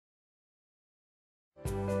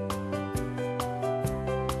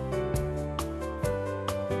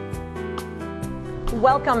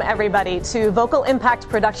welcome everybody to Vocal Impact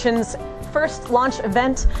Productions' first launch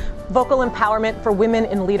event, Vocal Empowerment for Women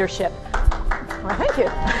in Leadership. Well, thank you.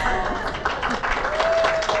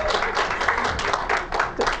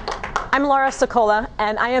 I'm Laura Sokola,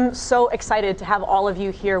 and I am so excited to have all of you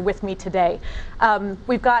here with me today.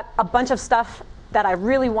 We've got a bunch of stuff that I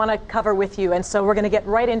really want to cover with you, and so we're going to get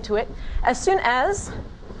right into it as soon as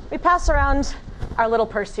we pass around our little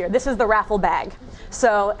purse here. This is the raffle bag.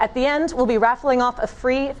 So at the end, we'll be raffling off a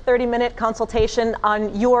free 30-minute consultation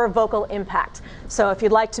on your vocal impact. So if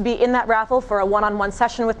you'd like to be in that raffle for a one-on-one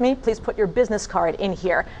session with me, please put your business card in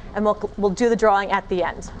here, and we'll do the drawing at the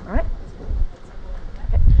end. All right?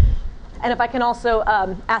 Okay. And if I can also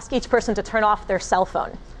ask each person to turn off their cell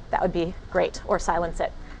phone, that would be great, or silence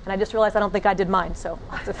it. And I just realized I don't think I did mine, so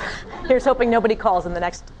here's hoping nobody calls in the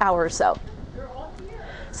next hour or so.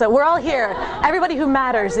 So we're all here. Everybody who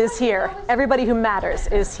matters is here. Everybody who matters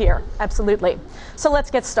is here. Absolutely. So let's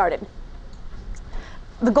get started.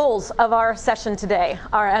 The goals of our session today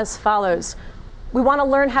are as follows. We want to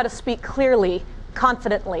learn how to speak clearly,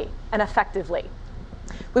 confidently, and effectively.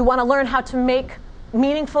 We want to learn how to make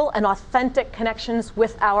meaningful and authentic connections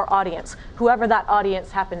with our audience, whoever that audience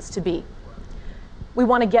happens to be. We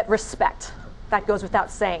want to get respect. That goes without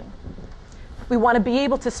saying. We want to be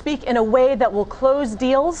able to speak in a way that will close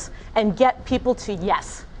deals and get people to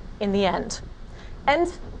yes in the end. And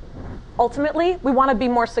ultimately, we want to be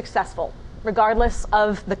more successful, regardless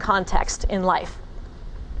of the context in life.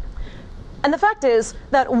 And the fact is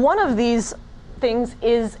that one of these things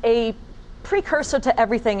is a precursor to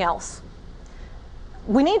everything else.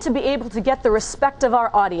 We need to be able to get the respect of our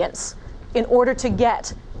audience in order to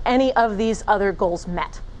get any of these other goals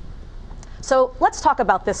met. So let's talk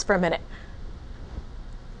about this for a minute.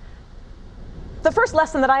 The first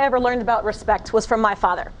lesson that I ever learned about respect was from my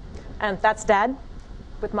father. And that's Dad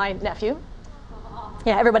with my nephew.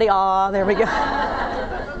 Yeah, everybody, aw, there we go.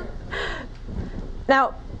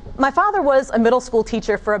 Now, my father was a middle school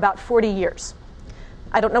teacher for about 40 years.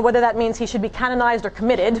 I don't know whether that means he should be canonized or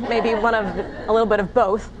committed, maybe a little bit of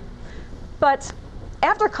both. But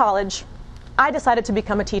after college, I decided to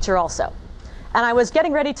become a teacher also. And I was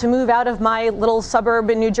getting ready to move out of my little suburb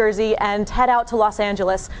in New Jersey and head out to Los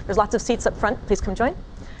Angeles. There's lots of seats up front. Please come join.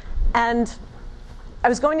 And I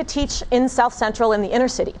was going to teach in South Central in the inner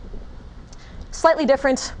city. Slightly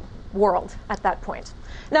different world at that point.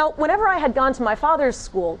 Now, whenever I had gone to my father's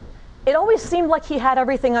school, it always seemed like he had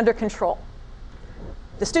everything under control.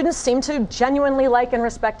 The students seemed to genuinely like and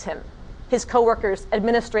respect him. His coworkers,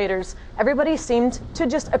 administrators, everybody seemed to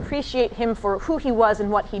just appreciate him for who he was and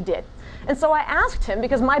what he did. And so I asked him,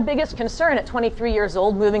 because my biggest concern at 23 years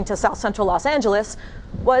old, moving to South Central Los Angeles,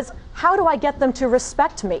 was how do I get them to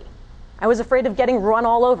respect me? I was afraid of getting run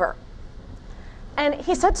all over. And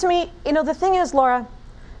he said to me, you know, the thing is, Laura,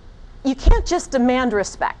 you can't just demand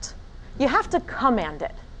respect. You have to command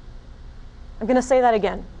it. I'm going to say that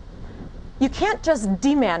again. You can't just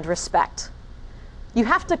demand respect. You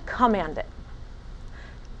have to command it.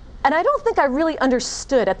 And I don't think I really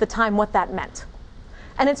understood at the time what that meant.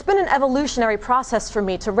 And it's been an evolutionary process for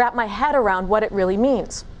me to wrap my head around what it really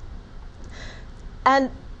means.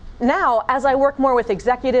 And now, as I work more with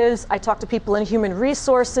executives, I talk to people in human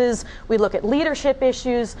resources, we look at leadership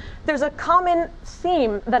issues, there's a common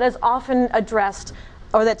theme that is often addressed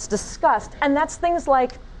or that's discussed, and that's things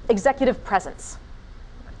like executive presence.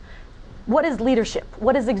 What is leadership?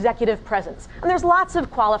 What is executive presence? And there's lots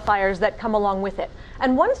of qualifiers that come along with it.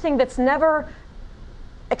 And one thing that's never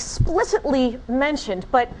explicitly mentioned,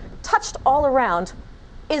 but touched all around,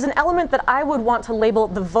 is an element that I would want to label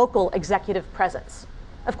the vocal executive presence.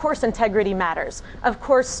 Of course, integrity matters. Of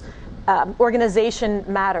course, organization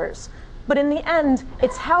matters. But in the end,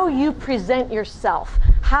 it's how you present yourself,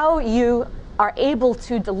 how you are able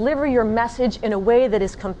to deliver your message in a way that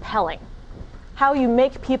is compelling, how you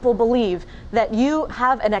make people believe that you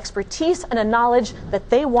have an expertise and a knowledge that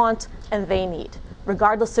they want and they need,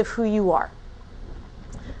 regardless of who you are.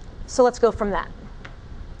 So let's go from that.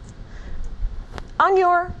 On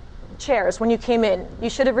your chairs, when you came in, you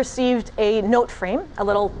should have received a note frame, a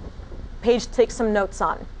little page to take some notes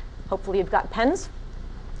on. Hopefully you've got pens.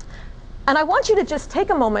 And I want you to just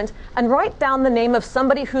take a moment and write down the name of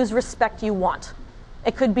somebody whose respect you want.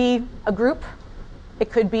 It could be a group. It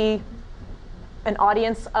could be an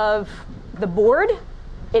audience of the board.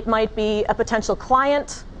 It might be a potential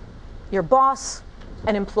client, your boss,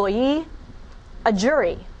 an employee, a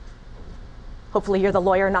jury. Hopefully you're the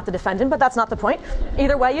lawyer, not the defendant, but that's not the point.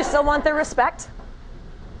 Either way, you still want their respect.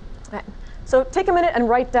 Okay. So take a minute and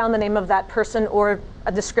write down the name of that person or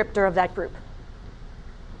a descriptor of that group.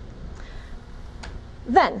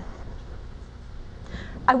 Then,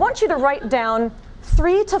 I want you to write down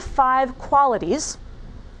 3 to 5 qualities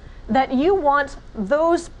that you want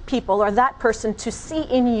those people or that person to see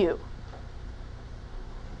in you.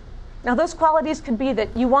 Now, those qualities could be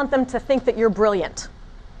that you want them to think that you're brilliant.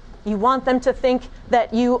 You want them to think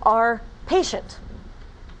that you are patient.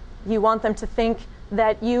 You want them to think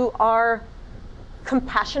that you are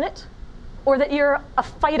compassionate, or that you're a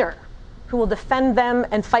fighter who will defend them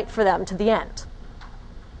and fight for them to the end.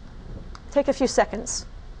 Take a few seconds.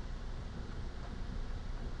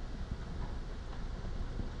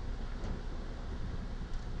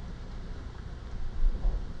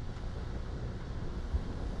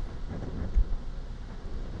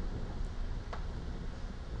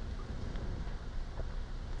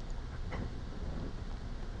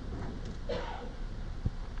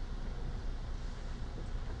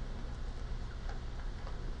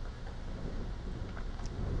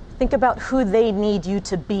 Think about who they need you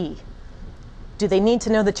to be. Do they need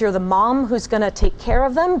to know that you're the mom who's going to take care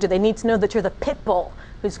of them? Do they need to know that you're the pit bull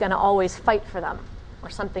who's going to always fight for them,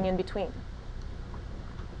 or something in between?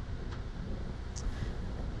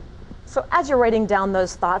 So as you're writing down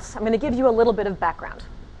those thoughts, I'm going to give you a little bit of background.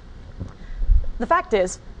 The fact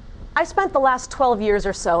is, I spent the last 12 years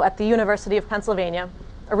or so at the University of Pennsylvania,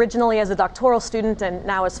 originally as a doctoral student and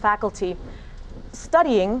now as faculty,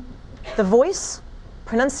 studying the voice,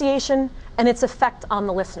 pronunciation, and its effect on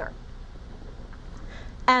the listener.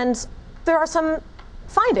 And there are some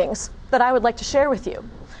findings that I would like to share with you,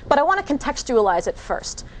 but I want to contextualize it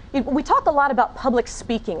first. We talk a lot about public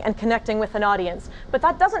speaking and connecting with an audience, but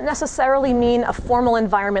that doesn't necessarily mean a formal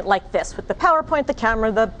environment like this, with the PowerPoint, the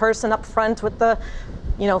camera, the person up front with the,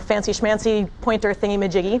 fancy schmancy pointer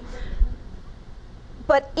thingy-majiggy.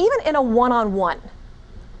 But even in a one-on-one,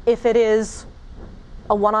 if it is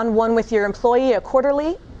a one-on-one with your employee, a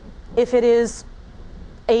quarterly, if it is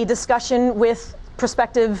a discussion with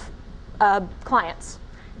prospective clients,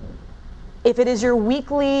 if it is your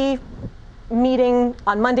weekly meeting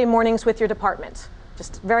on Monday mornings with your department,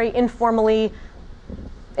 just very informally,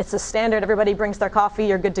 it's a standard, everybody brings their coffee,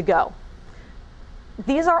 you're good to go.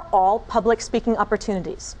 These are all public speaking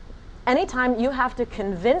opportunities. Anytime you have to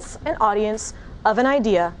convince an audience of an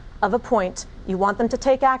idea, of a point, you want them to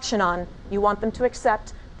take action on, you want them to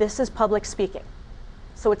accept, this is public speaking.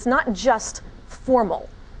 So it's not just formal,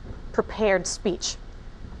 prepared speech.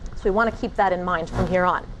 So we want to keep that in mind from here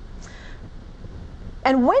on.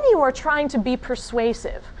 And when you are trying to be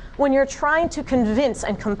persuasive, when you're trying to convince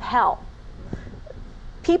and compel,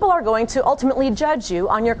 people are going to ultimately judge you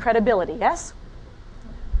on your credibility, yes?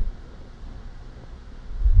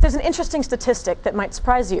 There's an interesting statistic that might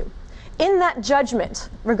surprise you. In that judgment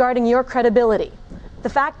regarding your credibility, the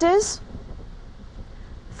fact is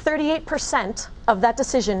 38% of that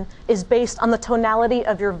decision is based on the tonality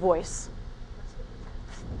of your voice.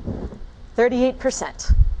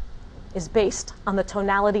 38% is based on the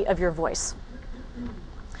tonality of your voice.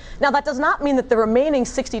 Now, that does not mean that the remaining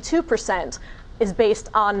 62% is based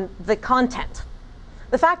on the content.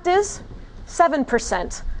 The fact is,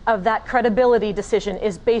 7% of that credibility decision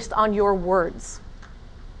is based on your words.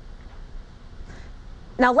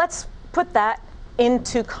 Now, let's put that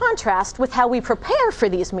into contrast with how we prepare for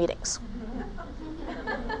these meetings.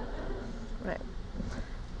 Right.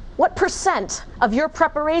 What percent of your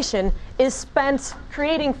preparation is spent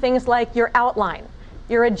creating things like your outline,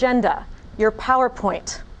 your agenda, your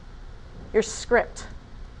PowerPoint, your script?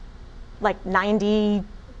 Like 98,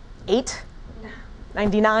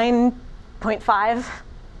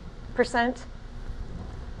 99.5%?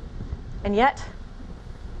 And yet,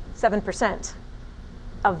 7%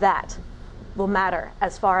 of that will matter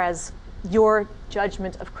as far as your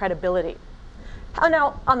judgment of credibility.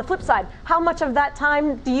 Now, on the flip side, how much of that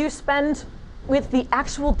time do you spend with the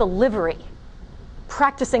actual delivery,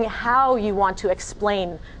 practicing how you want to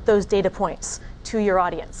explain those data points to your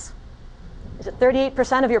audience? Is it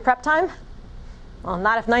 38% of your prep time? Well,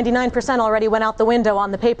 not if 99% already went out the window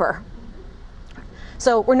on the paper.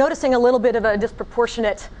 So we're noticing a little bit of a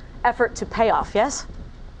disproportionate effort to payoff, yes?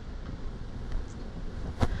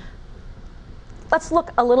 Let's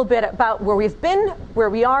look a little bit about where we've been, where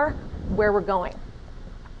we are, where we're going.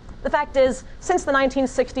 The fact is, since the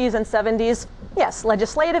 1960s and 70s, yes,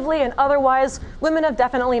 legislatively and otherwise, women have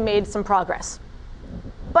definitely made some progress.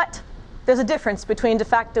 But there's a difference between de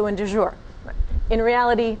facto and de jure. In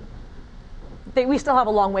reality, we still have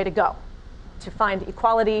a long way to go to find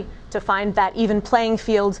equality, to find that even playing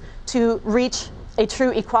field, to reach a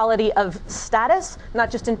true equality of status,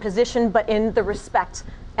 not just in position, but in the respect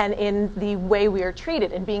and in the way we are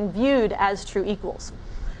treated and being viewed as true equals.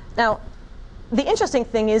 Now, the interesting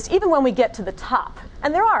thing is, even when we get to the top,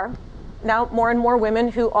 and there are now more and more women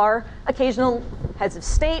who are occasional heads of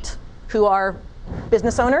state, who are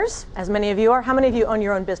business owners, as many of you are. How many of you own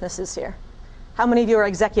your own businesses here? How many of you are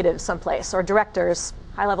executives someplace, or directors,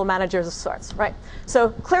 high-level managers of sorts, right? So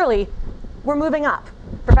clearly, we're moving up,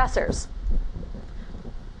 professors.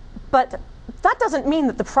 But that doesn't mean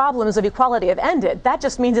that the problems of equality have ended. That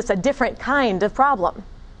just means it's a different kind of problem.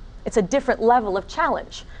 It's a different level of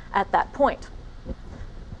challenge at that point.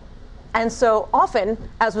 And so often,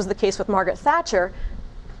 as was the case with Margaret Thatcher,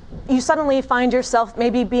 you suddenly find yourself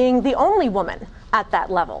maybe being the only woman at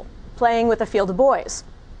that level, playing with a field of boys.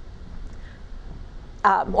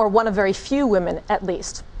 Or one of very few women, at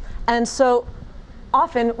least. And so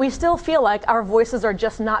often, we still feel like our voices are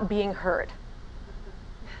just not being heard.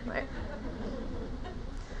 Right?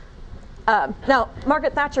 Now,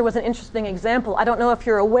 Margaret Thatcher was an interesting example. I don't know if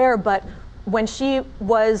you're aware, but when she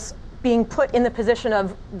was being put in the position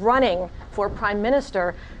of running for prime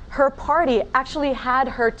minister, her party actually had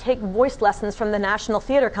her take voice lessons from the National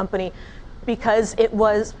Theatre Company because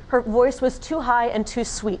her voice was too high and too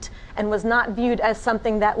sweet and was not viewed as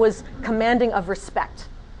something that was commanding of respect.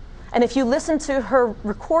 And if you listen to her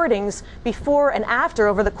recordings before and after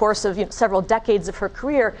over the course of several decades of her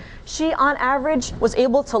career, she on average was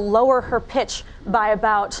able to lower her pitch by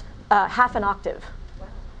about half an octave.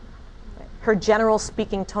 Her general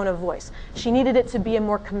speaking tone of voice. She needed it to be a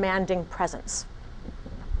more commanding presence.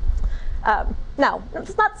 Now,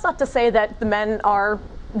 it's not to say that the men are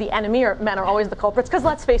the enemy or men are always the culprits, because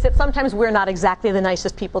let's face it, sometimes we're not exactly the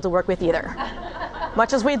nicest people to work with either.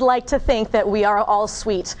 Much as we'd like to think that we are all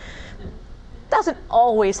sweet, doesn't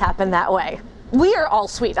always happen that way. We are all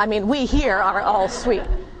sweet. I mean, we here are all sweet.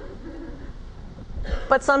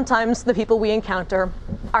 But sometimes the people we encounter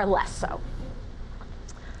are less so.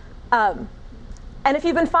 And if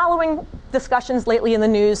you've been following discussions lately in the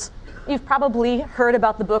news, you've probably heard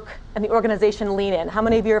about the book and the organization Lean In. How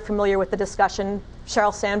many of you are familiar with the discussion?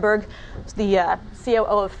 Sheryl Sandberg, the COO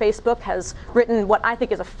of Facebook, has written what I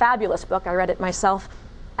think is a fabulous book. I read it myself.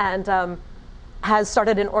 And has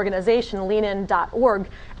started an organization, leanin.org.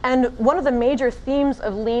 And one of the major themes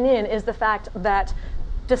of Lean In is the fact that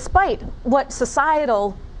despite what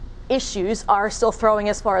societal issues are still throwing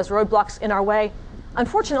as far as roadblocks in our way,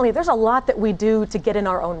 unfortunately, there's a lot that we do to get in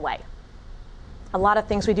our own way. A lot of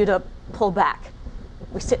things we do to pull back.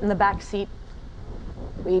 We sit in the back seat.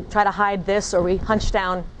 We try to hide this, or we hunch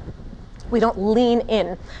down. We don't lean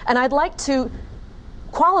in. And I'd like to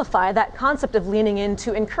qualify that concept of leaning in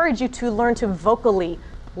to encourage you to learn to vocally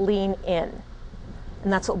lean in.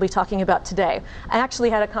 And that's what we'll be talking about today. I actually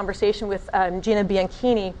had a conversation with Gina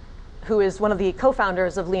Bianchini, who is one of the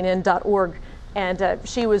co-founders of leanin.org. And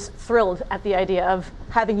she was thrilled at the idea of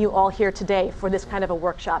having you all here today for this kind of a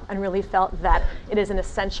workshop, and really felt that it is an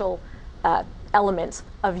essential element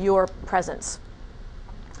of your presence.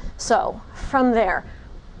 So from there,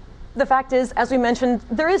 the fact is, as we mentioned,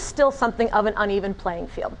 there is still something of an uneven playing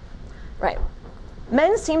field, right?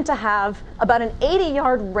 Men seem to have about an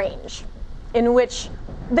 80-yard range in which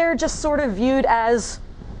they're just sort of viewed as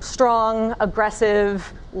strong,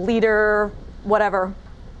 aggressive, leader, whatever.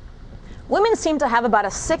 Women seem to have about a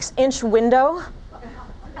 6-inch window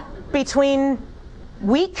between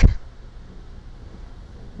weak,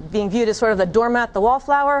 being viewed as sort of the doormat, the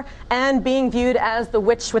wallflower, and being viewed as the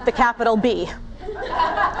witch with the capital B.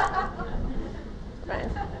 Right.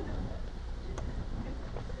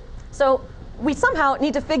 So we somehow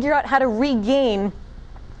need to figure out how to regain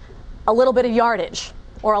a little bit of yardage,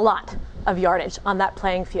 or a lot of yardage on that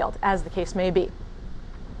playing field, as the case may be.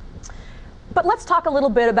 But let's talk a little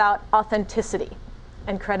bit about authenticity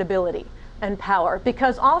and credibility and power,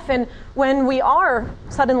 because often when we are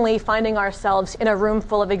suddenly finding ourselves in a room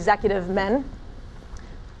full of executive men,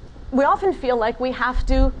 we often feel like we have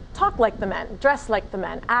to talk like the men, dress like the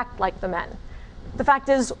men, act like the men. The fact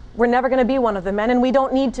is, we're never going to be one of the men, and we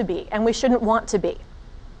don't need to be, and we shouldn't want to be.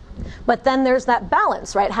 But then there's that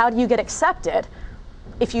balance, right? How do you get accepted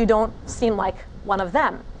if you don't seem like one of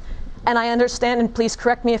them? And I understand, and please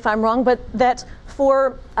correct me if I'm wrong, but that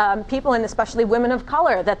for people, and especially women of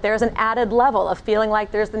color, that there's an added level of feeling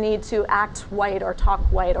like there's the need to act white or talk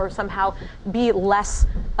white or somehow be less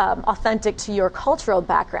authentic to your cultural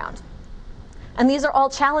background. And these are all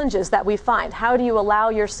challenges that we find. How do you allow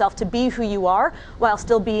yourself to be who you are while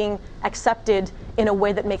still being accepted in a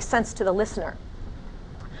way that makes sense to the listener?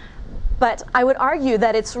 But I would argue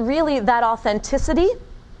that it's really that authenticity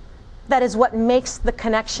that is what makes the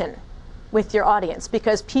connection with your audience,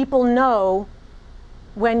 because people know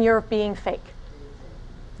when you're being fake,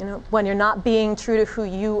 when you're not being true to who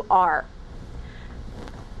you are.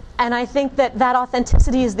 And I think that that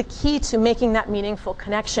authenticity is the key to making that meaningful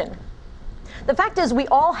connection The fact is, we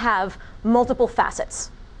all have multiple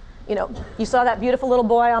facets. You know, you saw that beautiful little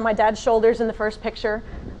boy on my dad's shoulders in the first picture.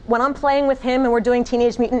 When I'm playing with him and we're doing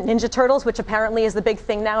Teenage Mutant Ninja Turtles, which apparently is the big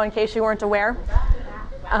thing now in case you weren't aware,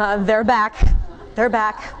 they're back. They're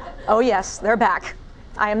back. Oh yes, they're back.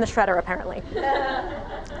 I am the Shredder, apparently.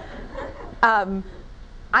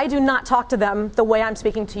 I do not talk to them the way I'm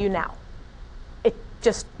speaking to you now. It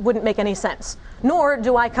just wouldn't make any sense. Nor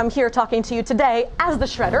do I come here talking to you today as the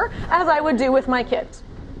Shredder, as I would do with my kids.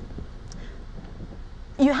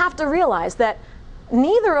 You have to realize that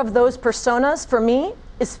neither of those personas, for me,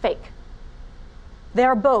 is fake.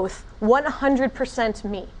 They're both 100%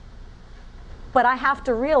 me. But I have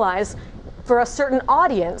to realize, for a certain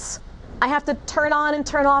audience, I have to turn on and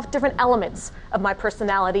turn off different elements of my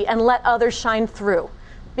personality and let others shine through.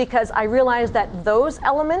 Because I realize that those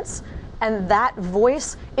elements and that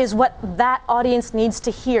voice is what that audience needs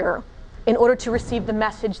to hear in order to receive the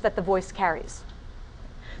message that the voice carries.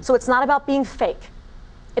 So it's not about being fake.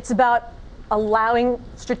 It's about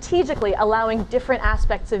strategically allowing different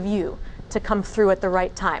aspects of you to come through at the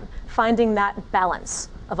right time, finding that balance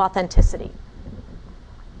of authenticity.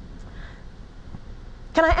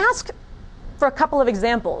 Can I ask for a couple of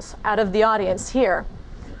examples out of the audience here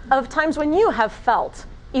of times when you have felt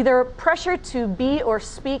either pressure to be or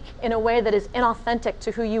speak in a way that is inauthentic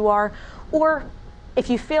to who you are, or if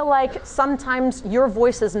you feel like sometimes your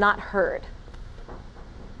voice is not heard?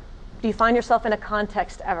 Do you find yourself in a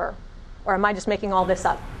context ever? Or am I just making all this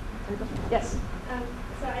up? Yes?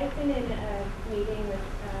 So I've been in a meeting with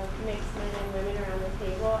mixed men and women around the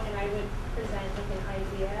table, and I would present like an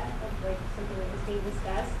idea of like something that was being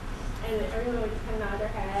discussed, and everyone would just kind of nod their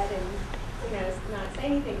head and not say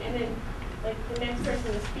anything. And then like the next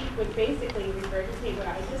person to speak would basically regurgitate what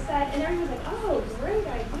I just said, and everyone was like, "Oh, great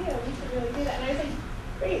idea! We should really do that." And I was like,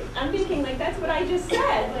 "Great!" I'm thinking like that's what I just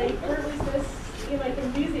said. Like where was this like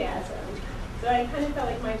enthusiasm? So I kind of felt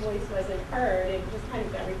like my voice wasn't heard. It just kind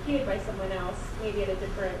of got repeated by someone else, maybe at a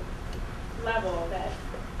different level that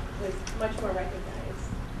was much more recognized.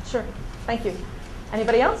 Sure. Thank you.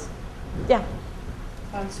 Anybody else? Yeah.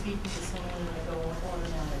 If I'm speaking to someone and I go on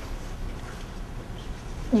automatic.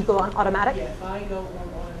 You go on automatic? Yeah, if I go on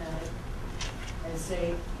automatic and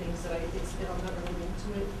say things that I'm not really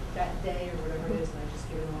into it that day or whatever it is, and I just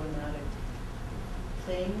give an automatic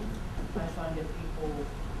thing, I find that people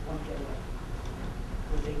won't get away.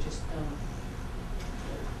 Or they just don't,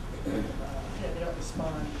 they don't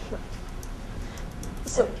respond. Sure.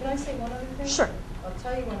 So, can I say one other thing? Sure. I'll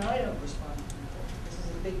tell you when I don't respond to people. This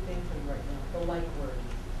is a big thing for me right now, the like word.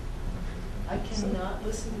 I cannot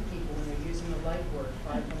listen to people when they're using the like word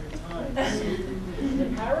 500 times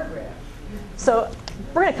in a paragraph. So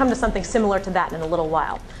we're going to come to something similar to that in a little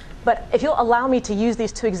while. But if you'll allow me to use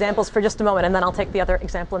these two examples for just a moment, and then I'll take the other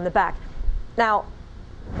example in the back. Now,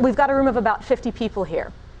 we've got a room of about 50 people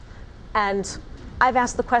here. And I've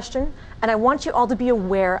asked the question, and I want you all to be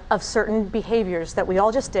aware of certain behaviors that we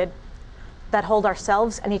all just did that hold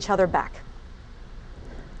ourselves and each other back.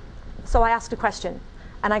 So I asked a question,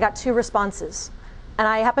 and I got two responses. And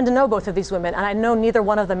I happen to know both of these women, and I know neither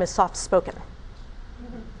one of them is soft-spoken.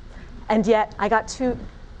 And yet, I got two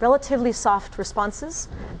relatively soft responses.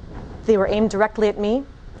 They were aimed directly at me.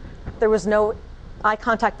 There was no eye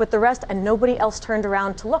contact with the rest, and nobody else turned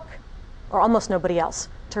around to look, or almost nobody else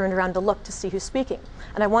turned around to look to see who's speaking.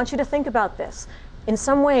 And I want you to think about this. In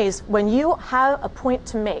some ways, when you have a point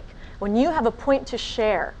to make, when you have a point to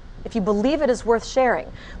share, if you believe it is worth sharing,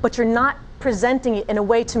 but you're not presenting it in a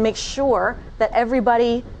way to make sure that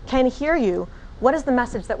everybody can hear you, what is the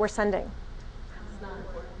message that we're sending?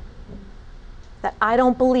 That I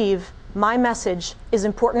don't believe my message is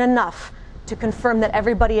important enough to confirm that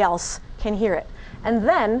everybody else can hear it. And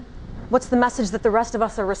then, what's the message that the rest of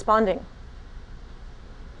us are responding?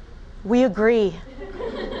 We agree.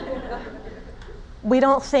 We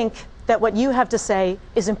don't think that what you have to say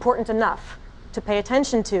is important enough to pay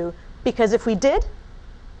attention to, because if we did,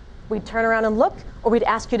 we'd turn around and look, or we'd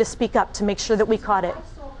ask you to speak up to make sure that we caught it.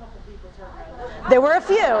 There were a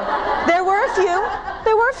few. There were a few.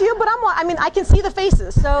 There were a few, but I can see the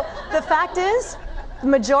faces. So the fact is, the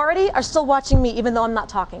majority are still watching me even though I'm not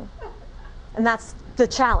talking. And that's the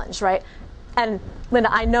challenge, right? And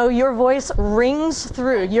Linda, I know your voice rings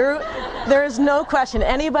through. There is no question.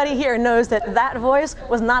 Anybody here knows that that voice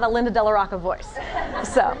was not a Linda De La Rocca voice.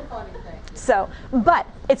 But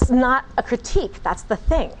it's not a critique. That's the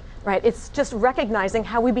thing, right? It's just recognizing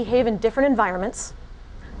how we behave in different environments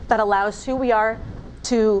that allows who we are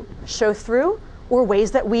to show through, or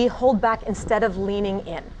ways that we hold back instead of leaning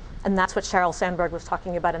in. And that's what Sheryl Sandberg was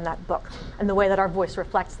talking about in that book, and the way that our voice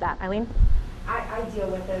reflects that. Eileen? I deal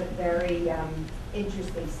with a very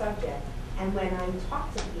interesting subject, and when I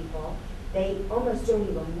talk to people, they almost don't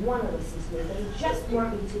even want to listen to me. They just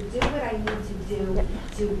want me to do what I need to do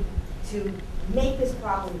to make this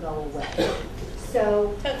problem go away.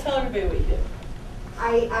 So Tell everybody what you do.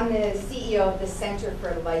 I'm the CEO of the Center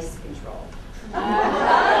for Lice Control.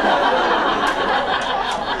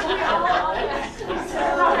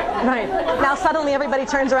 Right. Now suddenly everybody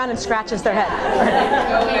turns around and scratches their head.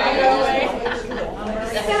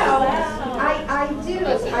 So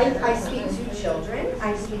I speak to children,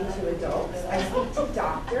 I speak to adults, I speak to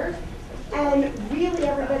doctors, and really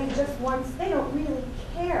everybody just wants, they don't really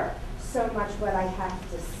care so much what I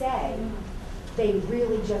have to say. They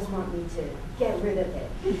really just want me to get rid of it,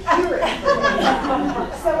 cure it for them.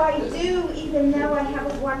 So I do, even though I have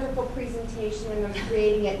a wonderful presentation and I'm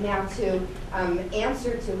creating it now to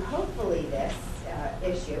answer to hopefully this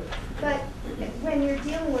issue. But when you're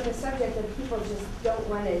dealing with a subject that people just don't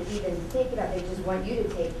want to even think about, they just want you to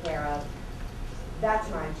take care of, that's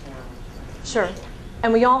my challenge. Sure.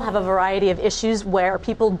 And we all have a variety of issues where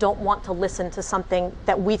people don't want to listen to something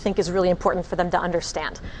that we think is really important for them to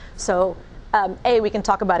understand. So we can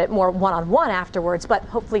talk about it more one-on-one afterwards, but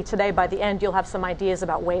hopefully today, by the end, you'll have some ideas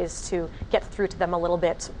about ways to get through to them a little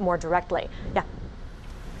bit more directly. Yeah.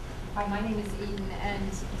 Hi, my name is Eden,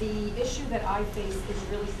 and the issue that I face is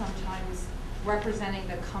really sometimes representing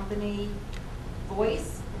the company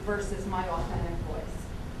voice versus my authentic voice,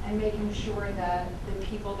 and making sure that the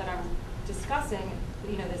people that I'm discussing,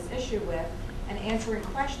 this issue with, and answering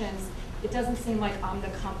questions, it doesn't seem like I'm the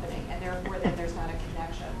company, and therefore that there's not a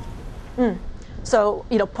connection. So,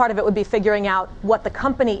 part of it would be figuring out what the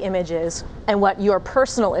company image is and what your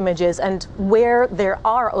personal image is and where there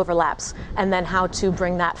are overlaps, and then how to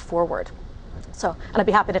bring that forward. So, and I'd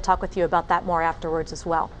be happy to talk with you about that more afterwards as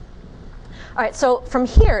well. All right, so from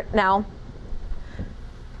here now,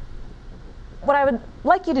 what I would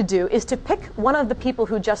like you to do is to pick one of the people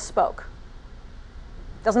who just spoke.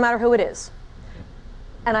 Doesn't matter who it is.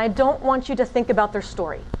 And I don't want you to think about their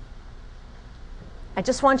story. I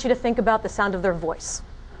just want you to think about the sound of their voice.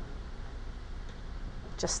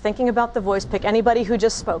 Just thinking about the voice, pick anybody who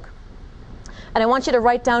just spoke. And I want you to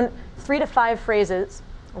write down 3 to 5 phrases,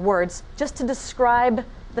 words, just to describe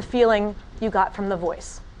the feeling you got from the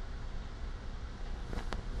voice.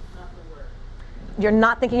 Not the word. You're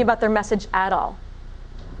not thinking about their message at all.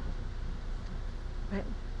 Right?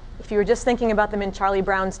 If you were just thinking about them in Charlie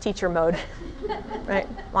Brown's teacher mode, right?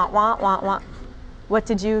 Wah, wah, wah, wah. What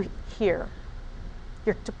did you hear?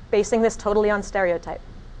 You're basing this totally on stereotype.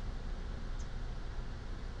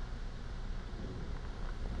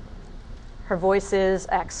 Her voice is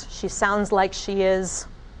X. She sounds like she is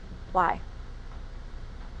Y.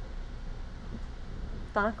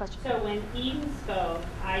 Donna, question? So when Eden spoke,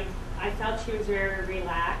 I felt she was very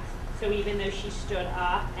relaxed. So even though she stood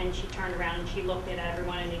up and she turned around and she looked at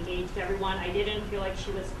everyone and engaged everyone, I didn't feel like she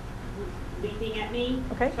was leaping at me.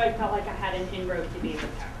 Okay. So I felt like I had an inroad to be with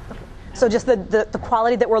her. Okay. So just the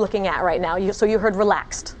quality that we're looking at right now. So you heard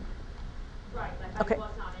relaxed. Right, like Okay. I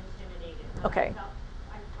was not intimidated. Okay. I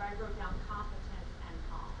wrote down competent and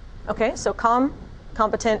calm. Okay, so calm,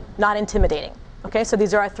 competent, not intimidating. Okay, so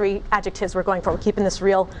these are our 3 adjectives we're going for. We're keeping this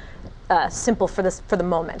real simple for the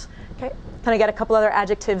moment. Okay, can I get a couple other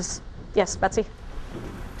adjectives? Yes, Betsy?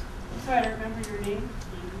 Sorry, I don't remember your name.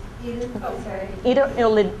 Eden, Oh, sorry. Ida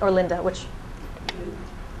or Linda, which?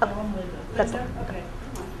 No, I'm Linda. That's Linda? Okay.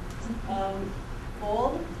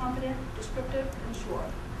 Bold, confident, descriptive, and sure.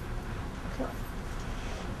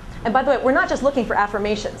 And by the way, we're not just looking for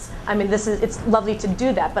affirmations. I mean, it's lovely to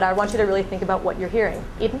do that, but I want you to really think about what you're hearing.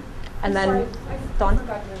 Eden? And then I Dawn?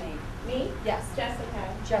 forgot your name. Me? Yes,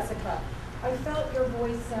 Jessica. Jessica. I felt your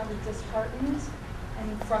voice sounded disheartened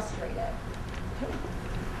and frustrated.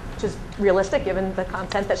 Which is realistic given the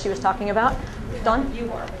content that she was talking about. Dawn?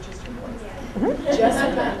 You are, which is your voice.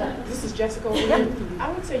 Jessica, this is Jessica over Yeah. here.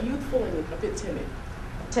 I would say youthful and a bit timid.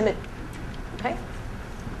 Timid. Okay.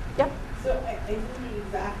 Yep. So I think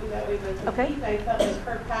exactly that way, but Okay. Keith, I felt like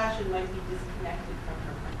her passion might be disconnected from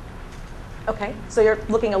her. Okay. So you're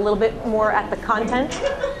looking a little bit more at the content.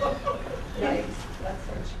 Right. That's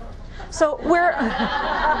for sure.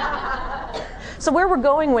 So where we're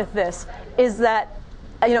going with this is that,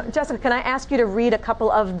 Jessica, can I ask you to read a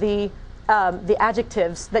couple of the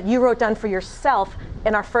adjectives that you wrote down for yourself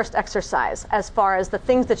in our first exercise, as far as the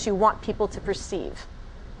things that you want people to perceive?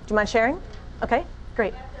 Do you mind sharing? Okay,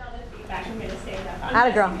 great. After all the feedback, I'm going to say that.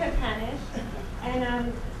 Atta girl. Jessica Penish.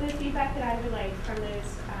 And the feedback that I would like from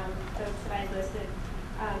those folks that I listed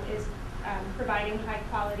is providing high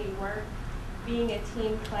quality work, being a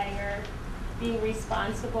team player, being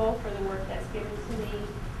responsible for the work that's given to me,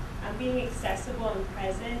 being accessible and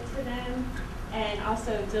present to them, and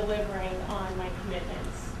also delivering on my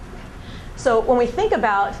commitments. So when we think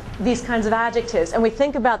about these kinds of adjectives and we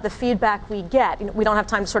think about the feedback we get, we don't have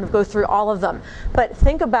time to sort of go through all of them, but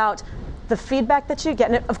think about the feedback that you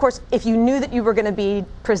get. And of course, if you knew that you were going to be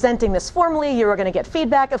presenting this formally, you were going to get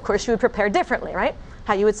feedback, of course you would prepare differently, right?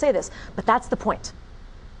 How you would say this. But that's the point.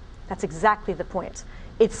 That's exactly the point.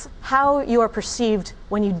 It's how you are perceived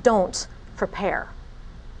when you don't prepare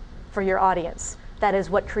for your audience. That is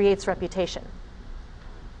what creates reputation,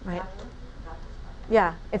 right?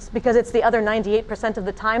 Yeah, it's because it's the other 98% of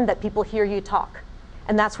the time that people hear you talk.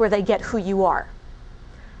 And that's where they get who you are.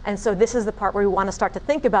 And so this is the part where we want to start to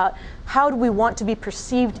think about how do we want to be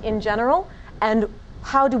perceived in general, and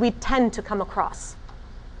how do we tend to come across?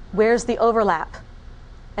 Where's the overlap?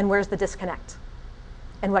 And where's the disconnect?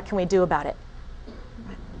 And what can we do about it?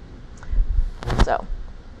 So,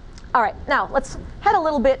 all right, now let's head a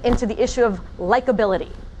little bit into the issue of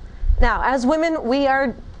likability. Now, as women, we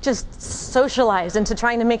are just socialized into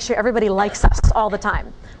trying to make sure everybody likes us all the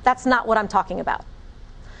time. That's not what I'm talking about.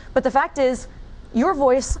 But the fact is, your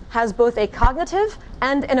voice has both a cognitive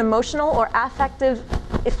and an emotional or affective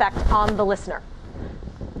effect on the listener.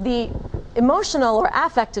 The emotional or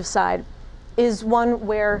affective side is one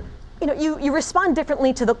where you respond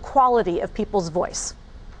differently to the quality of people's voice.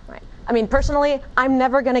 Right? I mean, personally, I'm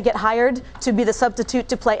never going to get hired to be the substitute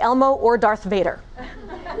to play Elmo or Darth Vader.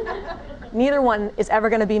 Neither one is ever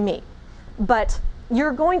going to be me. But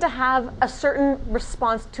you're going to have a certain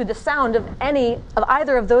response to the sound of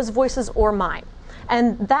either of those voices or mine.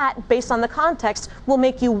 And that, based on the context, will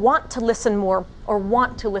make you want to listen more or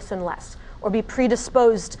want to listen less, or be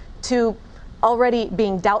predisposed to already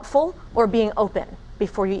being doubtful or being open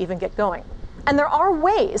before you even get going. And there are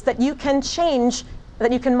ways that you can change,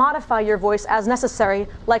 that you can modify your voice as necessary,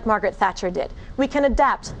 like Margaret Thatcher did. We can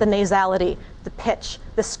adapt the nasality, the pitch,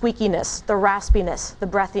 the squeakiness, the raspiness, the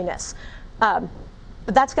breathiness. But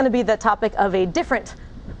that's going to be the topic of a different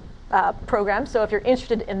program, so if you're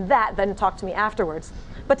interested in that, then talk to me afterwards.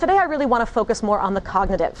 But today I really want to focus more on the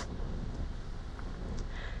cognitive.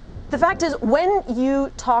 The fact is, when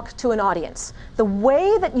you talk to an audience, the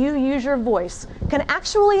way that you use your voice can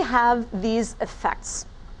actually have these effects.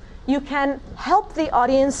 You can help the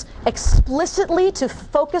audience explicitly to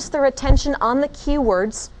focus their attention on the key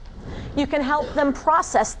words. You can help them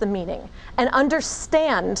process the meaning and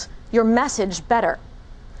understand your message better.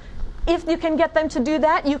 If you can get them to do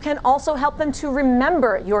that, you can also help them to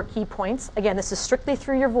remember your key points. Again, this is strictly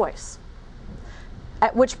through your voice.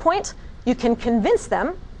 At which point, you can convince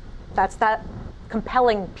them, that's that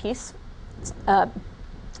compelling piece, that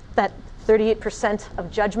 38%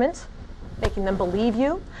 of judgment, making them believe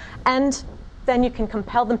you, and then you can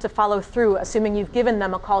compel them to follow through, assuming you've given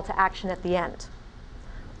them a call to action at the end.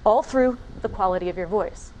 All through the quality of your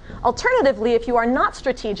voice. Alternatively, if you are not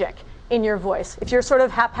strategic in your voice, if you're sort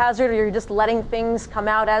of haphazard or you're just letting things come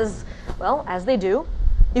out as, well, as they do,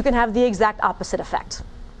 you can have the exact opposite effect.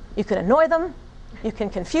 You can annoy them, you can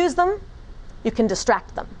confuse them, you can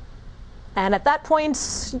distract them. And at that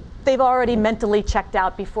point, they've already mentally checked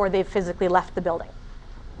out before they've physically left the building.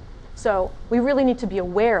 So we really need to be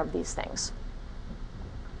aware of these things.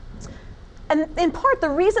 And in part, the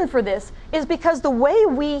reason for this is because the way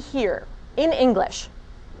we hear in English,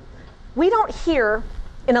 we don't hear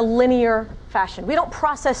in a linear fashion. We don't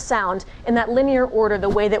process sound in that linear order the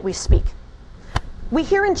way that we speak. We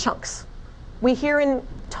hear in chunks. We hear in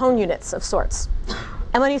tone units of sorts.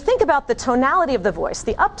 And when you think about the tonality of the voice,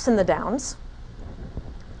 the ups and the downs,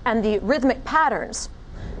 and the rhythmic patterns,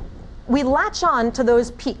 we latch on to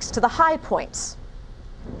those peaks, to the high points.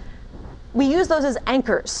 We use those as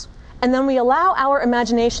anchors, and then we allow our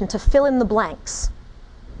imagination to fill in the blanks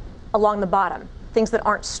along the bottom, things that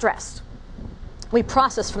aren't stressed. We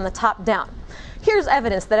process from the top down. Here's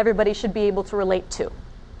evidence that everybody should be able to relate to.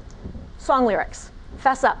 Song lyrics.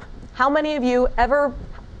 Fess up. How many of you ever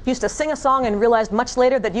used to sing a song and realized much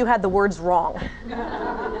later that you had the words wrong?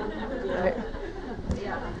 Right.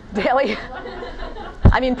 Really?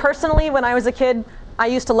 I mean, personally, when I was a kid, I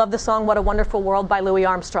used to love the song What a Wonderful World by Louis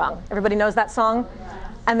Armstrong. Everybody knows that song?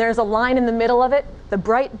 And there's a line in the middle of it, the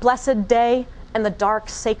bright, blessed day and the dark,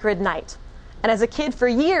 sacred night. And as a kid, for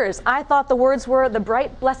years, I thought the words were the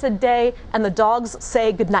bright, blessed day and the dogs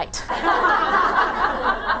say goodnight.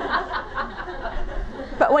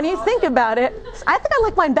 But when you think about it, I think I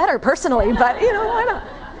like mine better personally, but why not?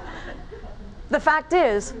 The fact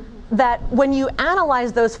is that when you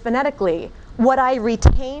analyze those phonetically, what I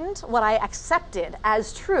retained, what I accepted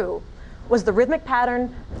as true, was the rhythmic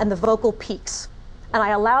pattern and the vocal peaks. And I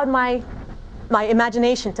allowed my my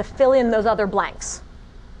imagination to fill in those other blanks.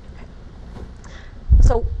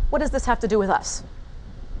 So what does this have to do with us?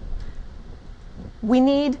 We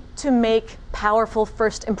need to make powerful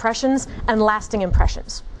first impressions and lasting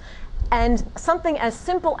impressions. And something as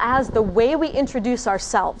simple as the way we introduce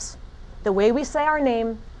ourselves, the way we say our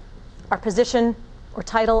name, our position or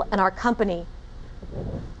title, and our company,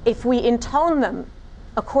 if we intone them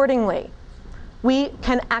accordingly, we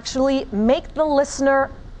can actually make the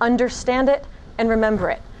listener understand it and remember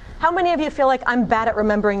it. How many of you feel like I'm bad at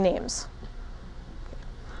remembering names?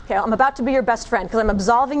 Okay, I'm about to be your best friend because I'm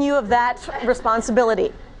absolving you of that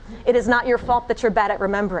responsibility. It is not your fault that you're bad at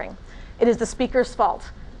remembering. It is the speaker's fault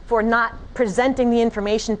for not presenting the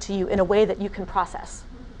information to you in a way that you can process.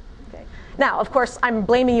 Okay. Now, of course, I'm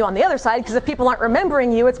blaming you on the other side because if people aren't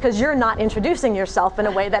remembering you, it's because you're not introducing yourself in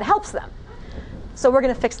a way that helps them. So we're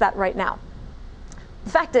going to fix that right now. The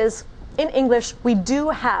fact is, in English, we do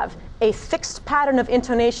have a fixed pattern of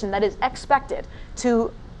intonation that is expected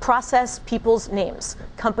to process people's names,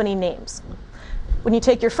 company names. When you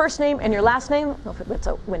take your first name and your last name, oh, it's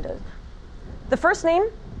a window. The first name,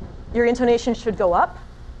 your intonation should go up.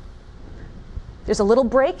 There's a little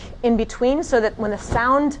break in between so that when the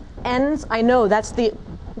sound ends, I know that's the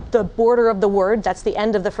border of the word, that's the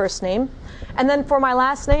end of the first name. And then for my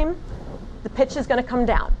last name, the pitch is going to come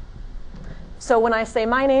down. So when I say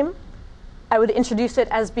my name, I would introduce it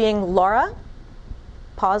as being Laura,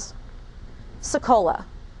 pause, Sokola,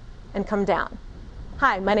 and come down.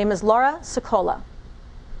 Hi, my name is Laura Sokola.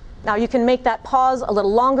 Now you can make that pause a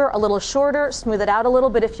little longer, a little shorter, smooth it out a little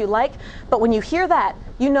bit if you like, but when you hear that,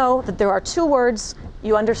 you know that there are two words,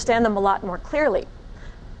 you understand them a lot more clearly.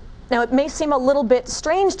 Now it may seem a little bit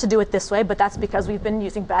strange to do it this way, but that's because we've been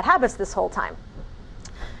using bad habits this whole time.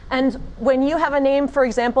 And when you have a name, for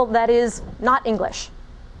example, that is not English,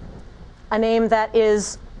 a name that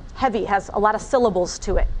is heavy, has a lot of syllables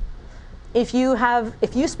to it, if you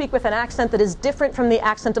speak with an accent that is different from the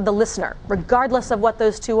accent of the listener, regardless of what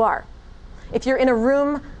those two are, if you're in a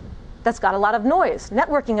room that's got a lot of noise,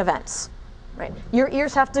 networking events, right, your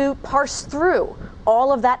ears have to parse through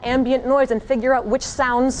all of that ambient noise and figure out which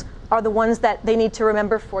sounds are the ones that they need to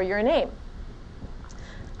remember for your name.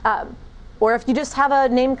 Or if you just have a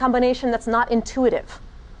name combination that's not intuitive.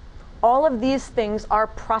 All of these things are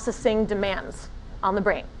processing demands on the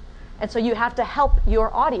brain. And so you have to help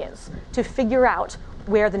your audience to figure out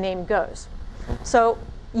where the name goes. So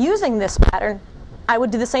using this pattern, I would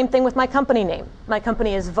do the same thing with my company name. My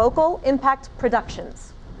company is Vocal Impact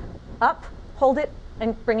Productions. Up, hold it,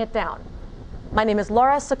 and bring it down. My name is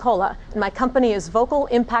Laura Sokola, and my company is Vocal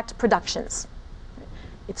Impact Productions.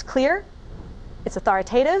 It's clear, it's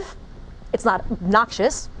authoritative, it's not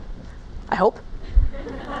obnoxious, I hope.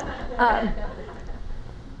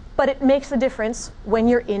 But it makes a difference when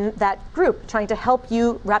you're in that group, trying to help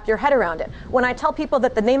you wrap your head around it. When I tell people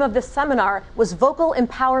that the name of this seminar was Vocal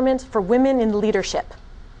Empowerment for Women in Leadership,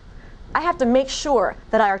 I have to make sure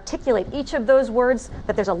that I articulate each of those words,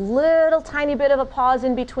 that there's a little tiny bit of a pause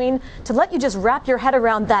in between to let you just wrap your head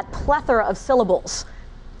around that plethora of syllables.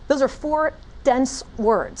 Those are 4 dense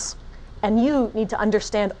words, and you need to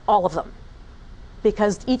understand all of them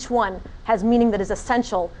because each one has meaning that is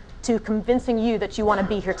essential to convincing you that you want to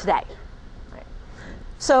be here today. Right.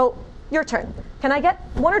 So, your turn. Can I get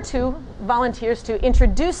 1 or 2 volunteers to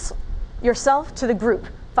introduce yourself to the group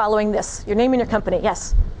following this? Your name and your company.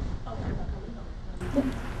 Yes?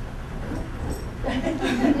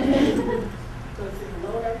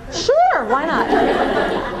 Sure, why not?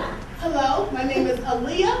 Hello, my name is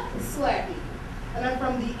Aaliyah Slappy, and I'm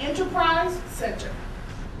from the Enterprise Center.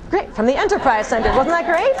 Great, from the Enterprise Center. Wasn't that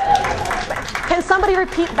great? Can somebody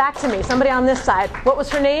repeat back to me, somebody on this side, what was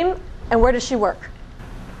her name and where does she work?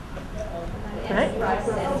 Right.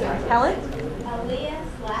 Helen? Aaliyah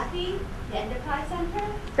Slappy, the Enterprise Center.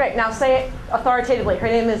 Great, now say it authoritatively. Her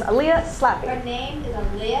name is Aaliyah Slappy. Her name is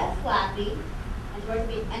Aaliyah Slappy, and she works at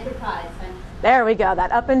the Enterprise Center. There we go,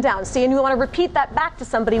 that up and down. See, and you want to repeat that back to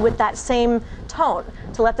somebody with that same tone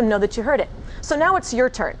to let them know that you heard it. So now it's your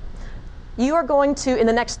turn. You are going to, in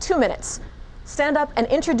the next 2 minutes, stand up and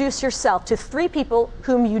introduce yourself to 3 people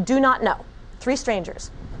whom you do not know, 3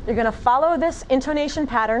 strangers. You're going to follow this intonation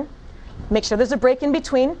pattern, make sure there's a break in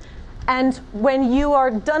between, and when you are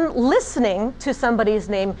done listening to somebody's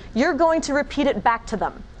name, you're going to repeat it back to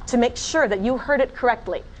them to make sure that you heard it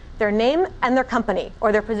correctly. Their name and their company,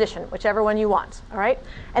 or their position, whichever one you want, all right?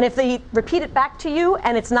 And if they repeat it back to you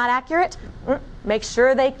and it's not accurate, make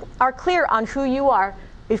sure they are clear on who you are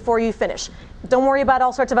before you finish. Don't worry about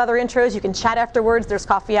all sorts of other intros. You can chat afterwards. There's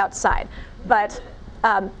coffee outside. But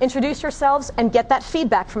introduce yourselves and get that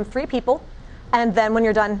feedback from 3 people. And then when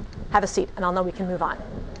you're done, have a seat, and I'll know we can move on.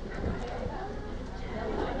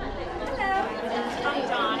 I'm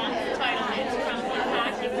Donna, entitlement from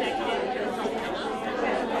Impact Executive.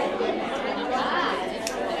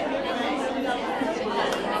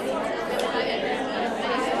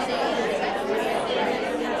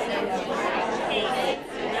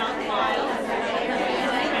 Young Miles.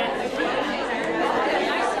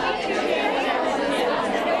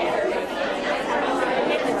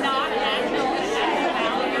 It's not natural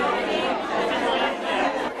personality.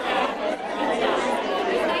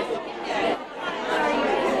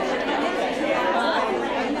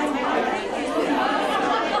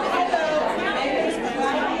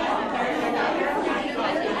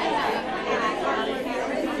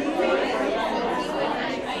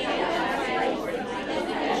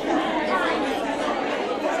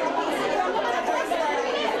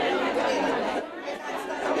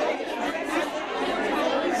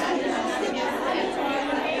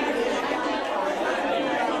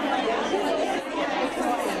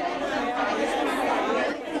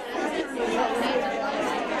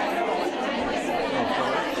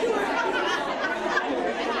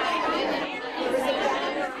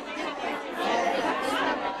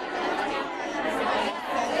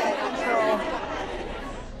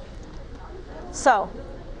 So,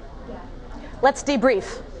 let's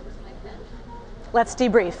debrief. Let's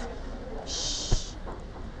debrief. Shh.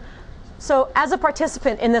 So, as a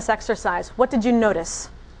participant in this exercise, what did you notice?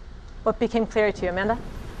 What became clear to you, Amanda?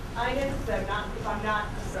 I noticed that my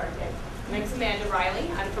name's Amanda Riley.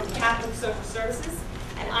 I'm from Catholic Social Services.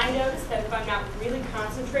 And I noticed that if I'm not really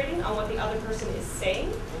concentrating on what the other person is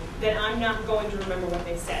saying, then I'm not going to remember what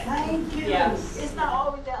they said. Thank you. Yes. It's not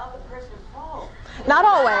always the other person's fault. Not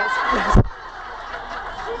always.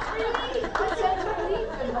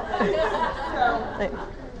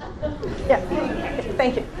 Yeah.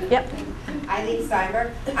 Thank you. Yep. Eileen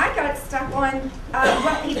Steinberg. I got stuck on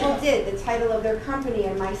what people did, the title of their company,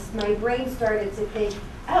 and my brain started to think,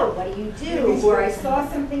 oh, what do you do? Or I saw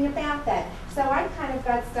something about that. So I kind of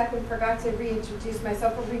got stuck and forgot to reintroduce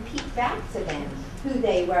myself or repeat back to them who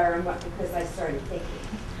they were and what, because I started thinking.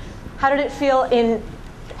 How did it feel in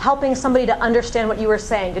helping somebody to understand what you were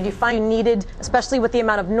saying? Did you find you needed, especially with the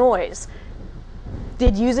amount of noise,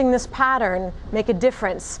 did using this pattern make a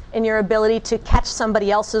difference in your ability to catch somebody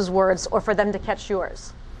else's words or for them to catch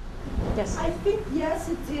yours? Yes? I think, yes,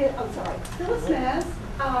 it did. I'm sorry. Phyllis Mass.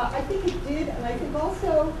 I think it did, and I think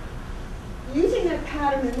also using that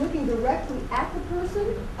pattern and looking directly at the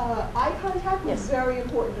person, eye contact was very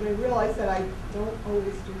important, and I realized that I don't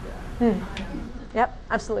always do that. Yep,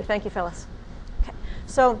 absolutely. Thank you, Phyllis. Okay,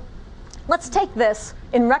 so let's take this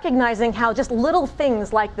in recognizing how just little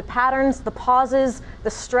things like the patterns, the pauses,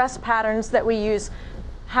 the stress patterns that we use,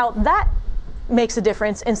 how that makes a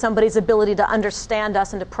difference in somebody's ability to understand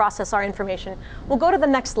us and to process our information. We'll go to the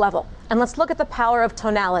next level, and let's look at the power of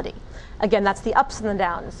tonality. Again, that's the ups and the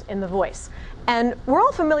downs in the voice. And we're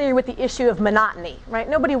all familiar with the issue of monotony, right?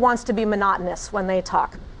 Nobody wants to be monotonous when they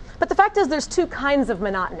talk. But the fact is there's two kinds of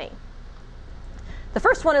monotony. The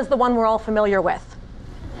first one is the one we're all familiar with.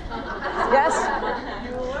 Yes?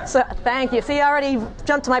 So, thank you. See, I already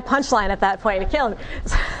jumped to my punchline at that point. It killed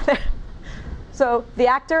me. So the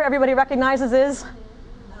actor everybody recognizes is?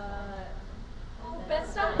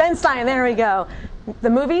 Ben Stein, there we go. The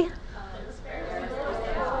movie?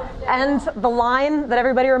 And the line that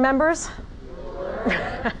everybody remembers?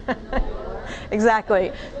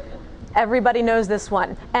 Exactly. Everybody knows this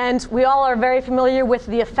one. And we all are very familiar with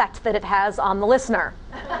the effect that it has on the listener.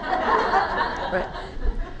 Right.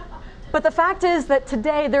 But the fact is that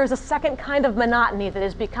today there's a second kind of monotony that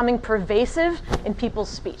is becoming pervasive in people's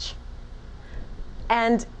speech.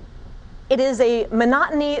 And it is a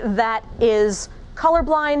monotony that is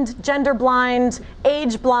colorblind, gender blind,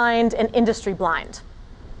 age blind, and industry blind.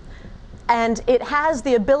 And it has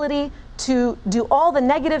the ability to do all the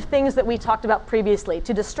negative things that we talked about previously,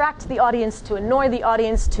 to distract the audience, to annoy the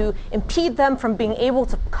audience, to impede them from being able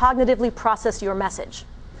to cognitively process your message.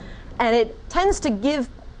 And it tends to give,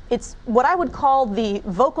 it's what I would call the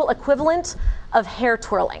vocal equivalent of hair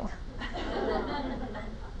twirling.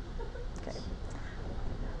 Okay.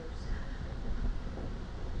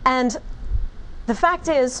 And the fact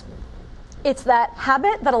is, it's that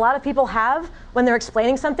habit that a lot of people have when they're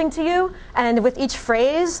explaining something to you, and with each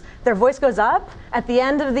phrase, their voice goes up at the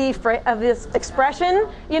end of this expression,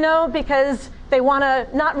 you know, because they want to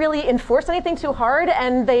not really enforce anything too hard,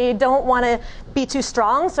 and they don't want to be too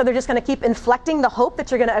strong, so they're just going to keep inflecting the hope that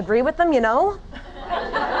you're going to agree with them, you know?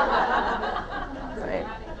 Right.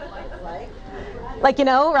 Like, you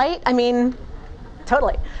know, right? I mean,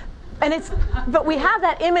 totally. And but we have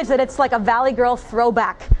that image that it's like a Valley Girl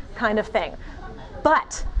throwback kind of thing.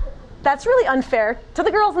 But that's really unfair to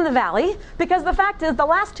the girls in the Valley, because the fact is the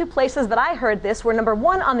last two places that I heard this were number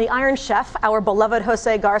one on the Iron Chef, our beloved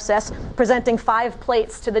Jose Garces, presenting 5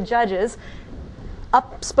 plates to the judges.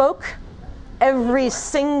 Up spoke every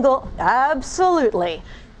single, absolutely,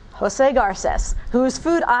 Jose Garces, whose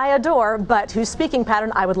food I adore, but whose speaking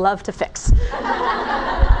pattern I would love to fix.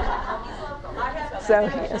 So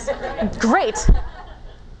he is great.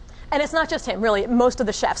 And it's not just him, really. Most of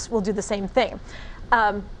the chefs will do the same thing.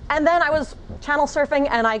 And then I was channel surfing,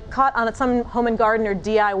 and I caught on some home and garden or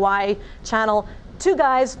DIY channel 2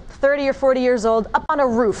 guys, 30 or 40 years old, up on a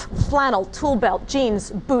roof, flannel, tool belt,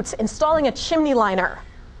 jeans, boots, installing a chimney liner.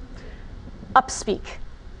 Upspeak,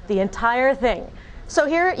 the entire thing. So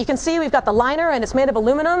here you can see we've got the liner, and it's made of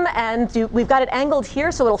aluminum, and we've got it angled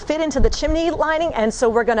here so it'll fit into the chimney lining, and so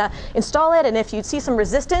we're going to install it, and if you see some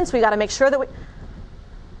resistance, we got to make sure that we...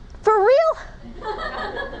 For real?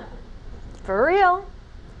 For real.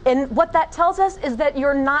 And what that tells us is that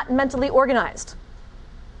you're not mentally organized.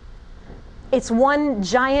 It's one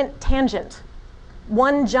giant tangent,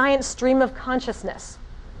 one giant stream of consciousness.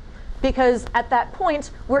 Because at that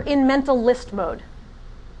point, we're in mental list mode.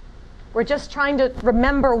 We're just trying to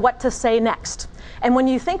remember what to say next. And when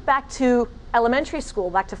you think back to elementary school,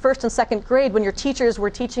 back to 1st and 2nd grade, when your teachers were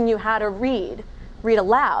teaching you how to read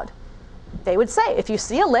aloud, they would say, if you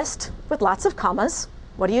see a list with lots of commas,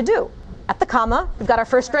 what do you do? At the comma, we've got our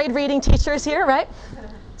 1st grade reading teachers here, right?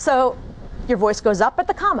 So your voice goes up at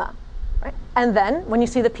the comma, right? And then when you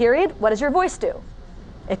see the period, what does your voice do?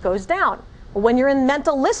 It goes down. When you're in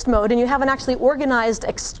mental list mode and you haven't actually organized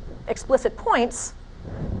explicit points,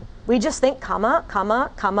 we just think comma,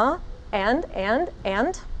 comma, comma, and then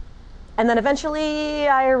eventually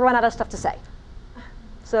I run out of stuff to say.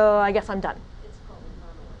 So I guess I'm done.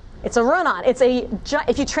 It's a run-on.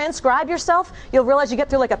 If you transcribe yourself, you'll realize you get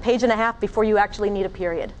through like a page and a half before you actually need a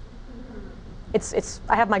period.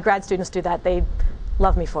 I have my grad students do that. They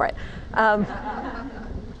love me for it.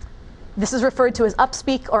 This is referred to as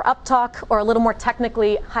upspeak or uptalk, or a little more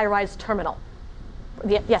technically, high-rise terminal.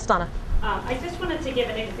 Yes, Donna? I just wanted to give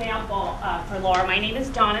an example for Laura. My name is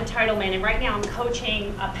Donna Titleman, and right now I'm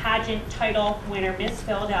coaching a pageant title winner, Miss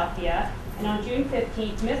Philadelphia. And on June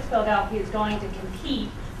 15th, Miss Philadelphia is going to compete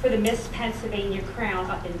for the Miss Pennsylvania crown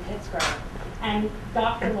up in Pittsburgh. And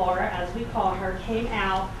Dr. Laura, as we call her, came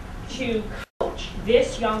out to coach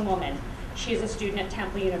this young woman. She's a student at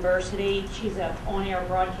Temple University. She's an on-air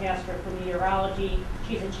broadcaster for meteorology.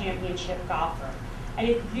 She's a championship golfer. And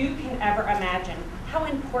if you can ever imagine how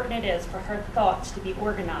important it is for her thoughts to be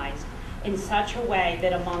organized in such a way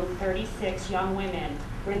that among 36 young women,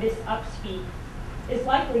 where this upspeak is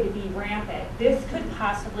likely to be rampant, this could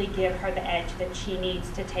possibly give her the edge that she needs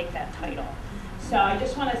to take that title. So I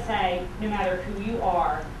just want to say, no matter who you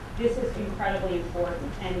are, this is incredibly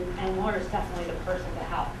important, and Laura's definitely the person to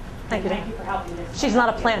help. Thank you. Thank you for helping this. She's not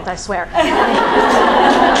a plant, I swear.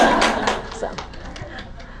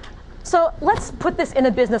 So let's put this in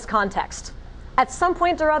a business context. At some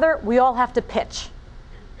point or other, we all have to pitch.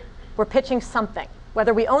 We're pitching something.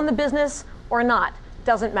 Whether we own the business or not,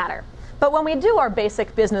 doesn't matter. But when we do our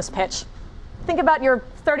basic business pitch, think about your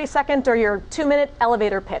 30-second or your 2-minute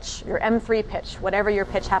elevator pitch, your M3 pitch, whatever your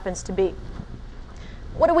pitch happens to be.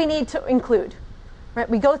 What do we need to include? Right?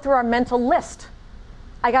 We go through our mental list.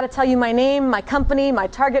 I got to tell you my name, my company, my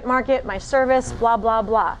target market, my service, blah, blah,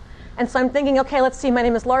 blah. And so I'm thinking, okay, let's see, my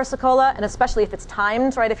name is Laura Sokola, and especially if it's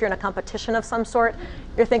timed, right, if you're in a competition of some sort,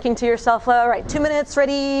 you're thinking to yourself, all right, 2 minutes,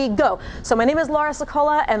 ready, go. So my name is Laura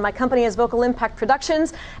Sokola, and my company is Vocal Impact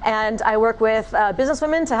Productions, and I work with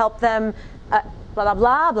businesswomen to help them blah, blah,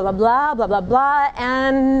 blah, blah, blah, blah, blah, blah, blah,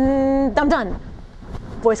 and I'm done.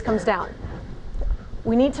 Voice comes down.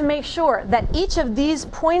 We need to make sure that each of these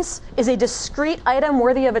points is a discrete item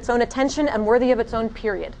worthy of its own attention and worthy of its own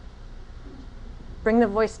period. Bring the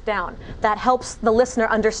voice down. That helps the listener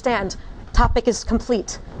understand topic is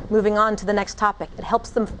complete. Moving on to the next topic. It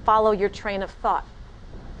helps them follow your train of thought.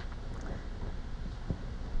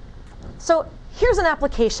 So here's an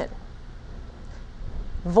application.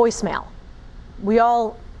 Voicemail. We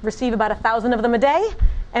all receive about 1,000 of them a day,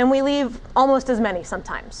 and we leave almost as many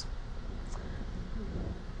sometimes.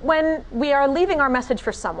 When we are leaving our message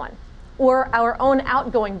for someone, or our own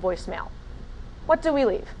outgoing voicemail, what do we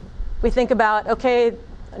leave? We think about, okay,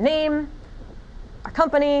 a name, our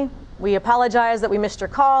company, we apologize that we missed your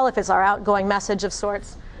call if it's our outgoing message of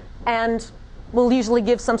sorts, and we'll usually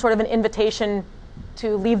give some sort of an invitation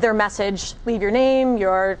to leave their message, leave your name,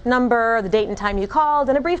 your number, the date and time you called,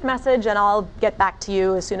 and a brief message, and I'll get back to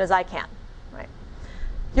you as soon as I can. Right?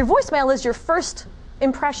 Your voicemail is your first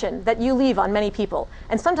impression that you leave on many people.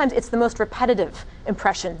 And sometimes it's the most repetitive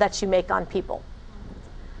impression that you make on people.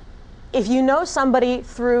 If you know somebody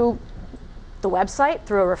through the website,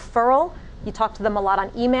 through a referral, you talk to them a lot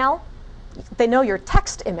on email, they know your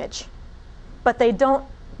text image, but they don't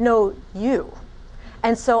know you.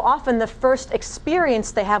 And so often the first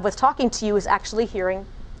experience they have with talking to you is actually hearing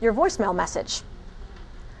your voicemail message.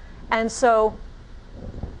 And so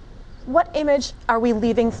what image are we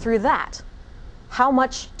leaving through that? How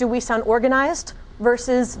much do we sound organized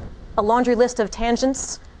versus a laundry list of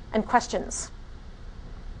tangents and questions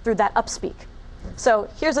through that upspeak? So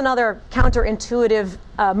here's another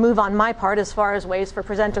counterintuitive move on my part as far as ways for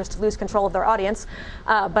presenters to lose control of their audience,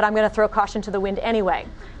 but I'm going to throw caution to the wind anyway.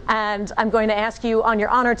 And I'm going to ask you on your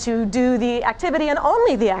honor to do the activity and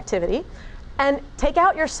only the activity, and take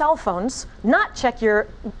out your cell phones, not check your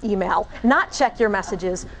email, not check your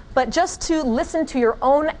messages, but just to listen to your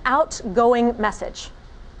own outgoing message.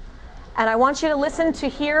 And I want you to listen to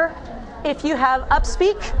hear if you have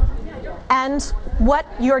upspeak and what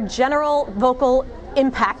your general vocal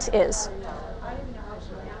impact is.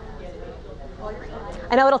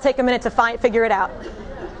 I know it'll take a minute to figure it out.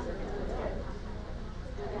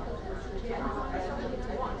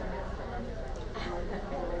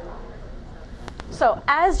 So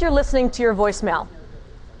as you're listening to your voicemail,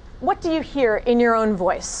 what do you hear in your own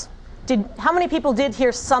voice? How many people did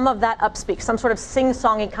hear some of that upspeak, some sort of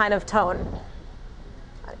sing-songy kind of tone?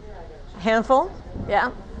 A handful?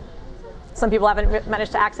 Yeah. Some people haven't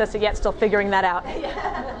managed to access it yet, still figuring that out.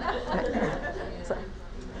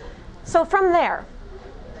 So from there,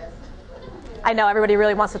 I know everybody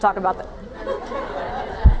really wants to talk about that.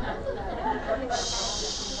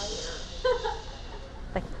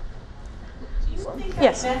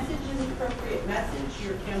 Yes. Message is appropriate message,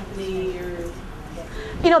 your company, your...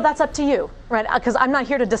 That's up to you, right? Because I'm not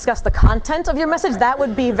here to discuss the content of your message. That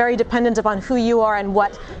would be very dependent upon who you are and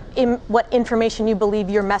what information you believe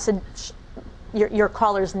your message, your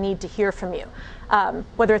callers need to hear from you.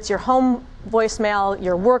 Whether it's your home voicemail,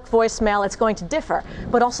 your work voicemail, it's going to differ.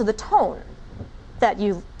 But also the tone that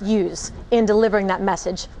you use in delivering that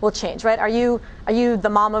message will change, right? Are you the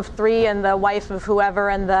mom of 3 and the wife of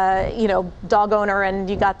whoever and the dog owner and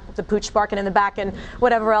you got the pooch barking in the back and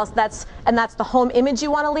whatever else? That's the home image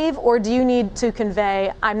you want to leave, or do you need to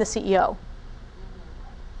convey I'm the CEO,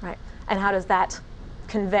 right? And how does that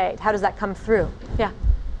convey? How does that come through? Yeah.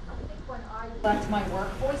 I think when I left my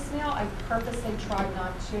work voicemail, I purposely tried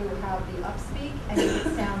not to have the upspeak, and it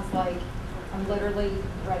sounds like I'm literally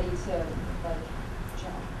ready to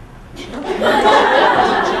jump. I'm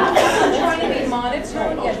trying to be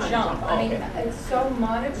monotone, yet jump. I mean, it's so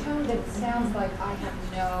monotone that it sounds like I have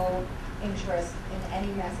no interest in any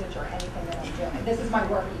message or anything that I'm doing. This is my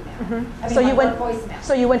work email. Mm-hmm. I mean, my work voicemail.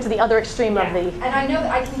 So you went to the other extreme of the... And I know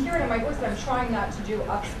that I can hear it in my voice, but I'm trying not to do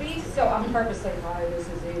upspeak, so I'm purposely, hi, this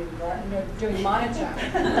is Eve, doing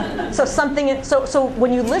monotone. So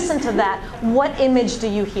when you listen to that, what image do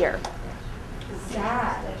you hear?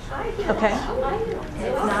 Sad. Okay.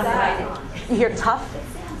 It's not sad. You hear tough? It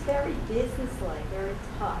sounds very businesslike, very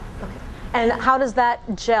tough. Okay. And how does that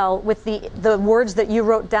gel with the words that you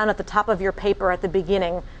wrote down at the top of your paper at the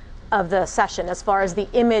beginning of the session, as far as the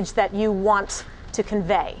image that you want to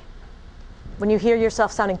convey? When you hear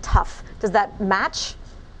yourself sounding tough, does that match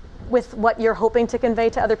with what you're hoping to convey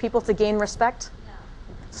to other people to gain respect? No.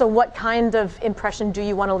 So what kind of impression do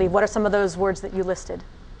you want to leave? What are some of those words that you listed?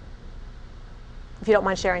 If you don't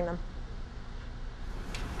mind sharing them.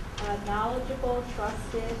 Knowledgeable,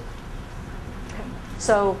 trusted. Okay.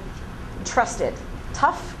 So, trusted.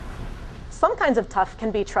 Tough. Some kinds of tough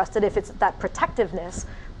can be trusted if it's that protectiveness,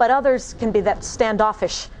 but others can be that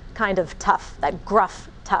standoffish kind of tough, that gruff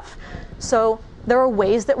tough. So there are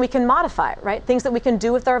ways that we can modify it, right? Things that we can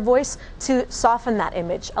do with our voice to soften that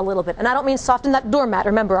image a little bit. And I don't mean soften that doormat.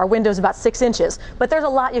 Remember, our window's about 6 inches. But there's a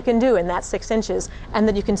lot you can do in that 6 inches, and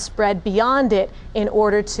then you can spread beyond it in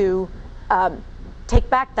order to take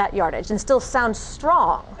back that yardage and still sound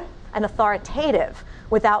strong and authoritative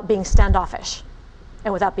without being standoffish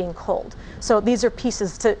and without being cold. So these are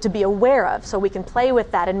pieces to be aware of, so we can play with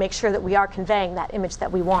that and make sure that we are conveying that image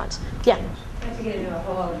that we want. Yeah? Not to get into a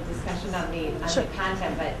whole discussion on the Sure.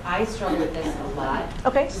 content, but I struggle with this a lot.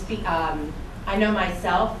 Okay. I know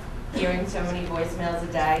myself, hearing so many voicemails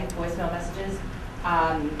a day, voicemail messages,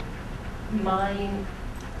 mine,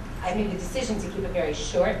 I made the decision to keep it very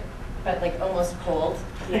short, but like almost cold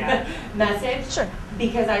message. Sure.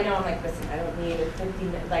 Because I know I'm like, listen, I don't need a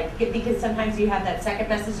 15-minute, because sometimes you have that second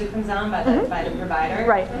message that comes on by the provider.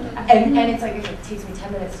 Right. And it's like, it takes me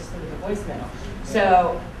 10 minutes just to leave a voicemail.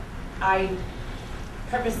 So I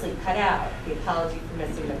purposely cut out the apology for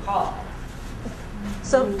missing the call.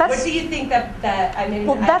 So that's, what do you think that I mean,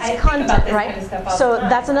 well, that's I content, think about this right? kind of stuff all So the time.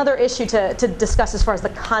 that's another issue to discuss as far as the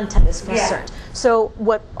content is concerned. Yeah. So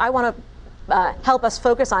what I want to help us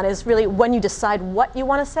focus on is really when you decide what you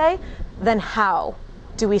want to say, then how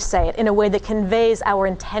do we say it in a way that conveys our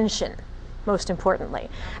intention, most importantly.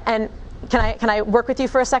 And can I work with you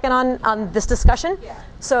for a second on this discussion? Yeah.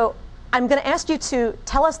 So I'm going to ask you to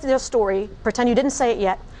tell us your story, pretend you didn't say it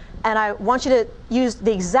yet, and I want you to use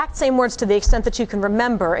the exact same words to the extent that you can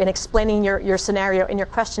remember in explaining your scenario and your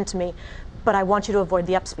question to me, but I want you to avoid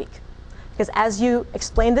the upspeak. Because as you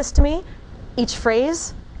explained this to me, each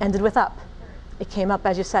phrase ended with up. It came up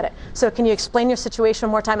as you said it. So can you explain your situation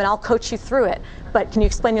one more time, and I'll coach you through it, but can you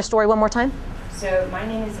explain your story one more time? So my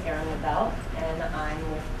name is Erin Lavelle, and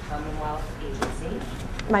I'm with Commonwealth Agency.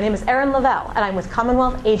 My name is Erin Lavelle, and I'm with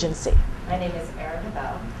Commonwealth Agency. My name is Erin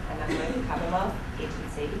Lavelle, and I'm with Commonwealth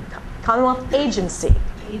Agency. Commonwealth Agency.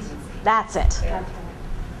 Agency. That's it. Yeah.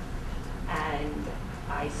 And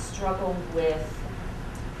I struggle with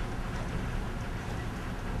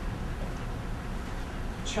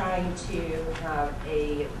trying to have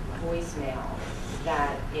a voicemail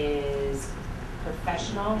that is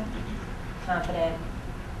professional, confident,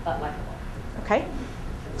 but likable. Okay.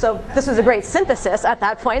 So this was a great synthesis at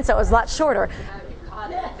that point, so it was a lot shorter.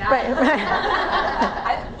 Right.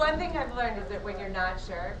 One thing I've learned is that when you're not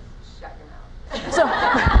sure, shut your mouth. So,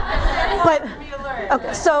 but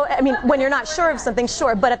okay, so I mean, when you're not sure of something,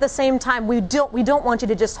 sure. But at the same time, we don't want you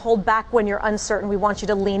to just hold back when you're uncertain. We want you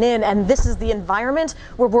to lean in, and this is the environment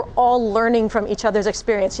where we're all learning from each other's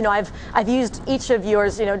experience. You know, I've used each of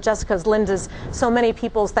yours, you know, Jessica's, Linda's, so many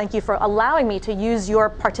people's. Thank you for allowing me to use your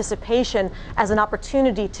participation as an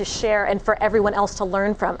opportunity to share and for everyone else to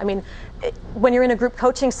learn from. I mean, when you're in a group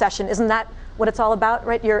coaching session, isn't that what it's all about,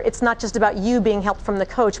 right? It's not just about you being helped from the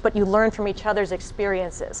coach, but you learn from each other's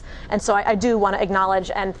experiences. And so I do want to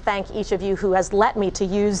acknowledge and thank each of you who has let me to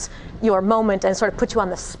use your moment and sort of put you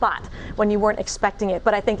on the spot when you weren't expecting it.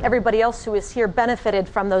 But I think everybody else who is here benefited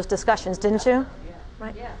from those discussions, didn't you? Yeah.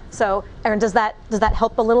 Right? Yeah. So, Erin, does that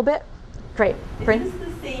help a little bit? Great. Is Bryn? this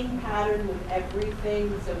the same pattern with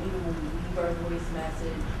everything? So even when we leave our voice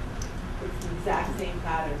message, it's the exact same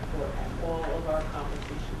pattern for all of our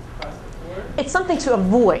conversations across the board? It's something to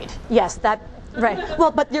avoid. Yes, that, right.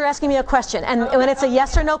 Well, but you're asking me a question, and when it's a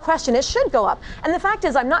yes or no question, it should go up. And the fact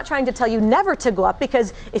is, I'm not trying to tell you never to go up,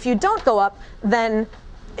 because if you don't go up, then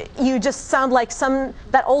you just sound like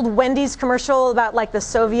that old Wendy's commercial about like the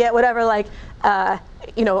Soviet, whatever, like,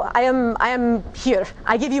 you know, I am here.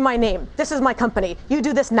 I give you my name. This is my company. You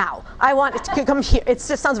do this now. I want it to come here. It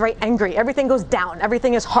just sounds very angry. Everything goes down.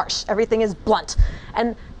 Everything is harsh. Everything is blunt.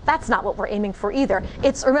 And that's not what we're aiming for either.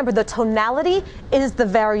 Remember, the tonality is the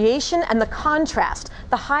variation and the contrast.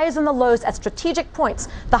 The highs and the lows at strategic points.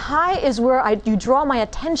 The high is where you draw my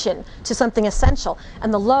attention to something essential,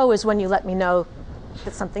 and the low is when you let me know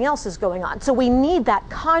that something else is going on. So we need that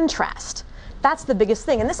contrast. That's the biggest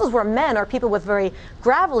thing. And this is where men or people with very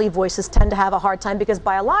gravelly voices tend to have a hard time, because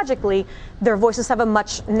biologically, their voices have a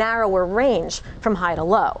much narrower range from high to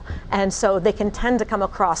low. And so they can tend to come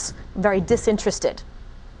across very disinterested,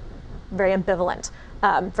 very ambivalent,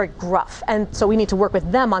 very gruff. And so we need to work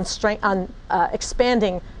with them on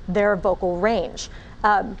expanding their vocal range.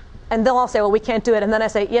 And they'll all say, well, we can't do it. And then I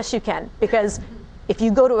say, yes, you can. Because if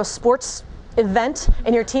you go to a sports event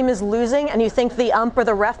and your team is losing and you think the ump or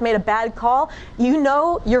the ref made a bad call, you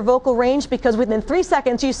know your vocal range, because within 3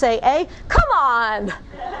 seconds you say, hey, come on!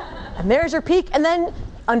 And there's your peak. And then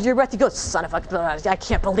under your breath you go, son of a, I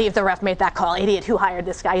can't believe the ref made that call. Idiot, who hired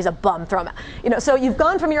this guy? He's a bum, throw him out. You know, so you've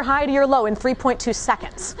gone from your high to your low in 3.2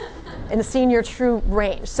 seconds and seen your true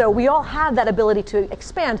range. So we all have that ability to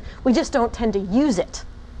expand. We just don't tend to use it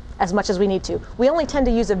as much as we need to. We only tend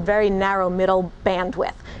to use a very narrow middle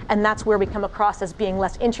bandwidth, and that's where we come across as being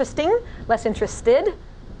less interesting, less interested,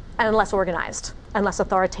 and less organized, and less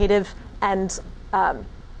authoritative and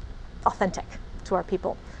authentic to our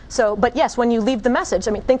people. So, but yes, when you leave the message,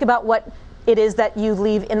 I mean, think about what it is that you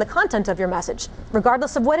leave in the content of your message.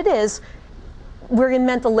 Regardless of what it is, we're in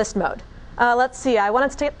mental list mode. Let's see, I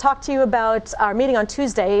wanted to talk to you about our meeting on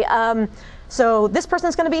Tuesday. So this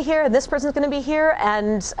person's going to be here, and this person's going to be here,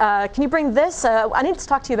 and can you bring this? I need to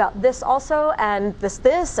talk to you about this also, and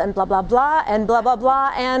this, and blah, blah, blah, and blah, blah,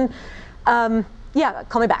 blah, and yeah,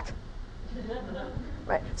 call me back.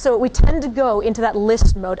 Right. So we tend to go into that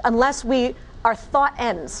list mode unless our thought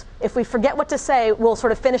ends. If we forget what to say, we'll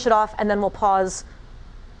sort of finish it off, and then we'll pause,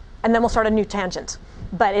 and then we'll start a new tangent.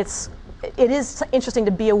 But it is interesting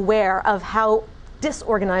to be aware of how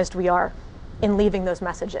disorganized we are in leaving those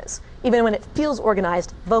messages. Even when it feels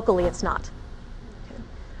organized, vocally it's not.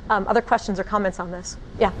 Other questions or comments on this?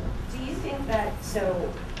 Yeah? Do you think that,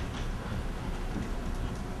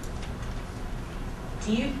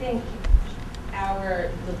 do you think our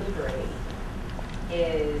delivery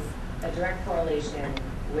is a direct correlation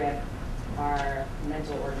with our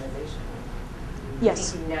mental organization?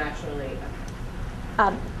 Yes. Do you think naturally?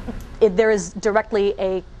 There is directly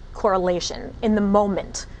a correlation in the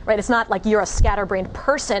moment, right? It's not like you're a scatterbrained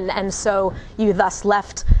person and so you thus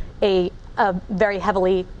left a very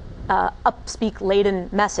heavily upspeak-laden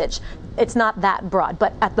message. It's not that broad,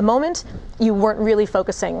 but at the moment, you weren't really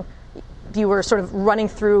focusing. You were sort of running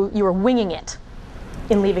through, you were winging it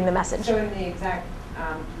in leaving the message. So in the exact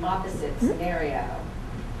opposite scenario,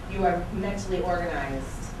 you are mentally organized.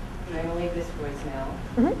 I'm going to leave this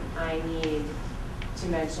voicemail. I need to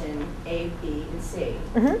mention A, B, and C.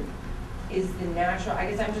 Is the natural, I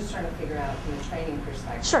guess I'm just trying to figure out from a training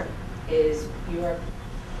perspective. Sure. Is you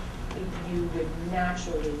would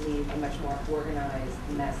naturally leave a much more organized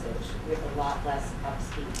message with a lot less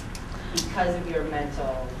upspeak because of your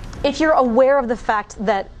mental. If you're aware of the fact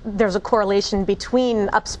that there's a correlation between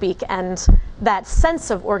upspeak and that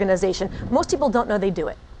sense of organization, most people don't know they do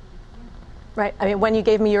it. Right? I mean, when you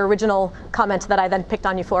gave me your original comment that I then picked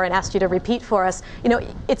on you for and asked you to repeat for us, you know,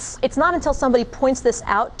 it's not until somebody points this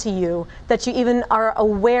out to you that you even are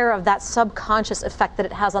aware of that subconscious effect that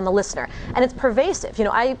it has on the listener. And it's pervasive. You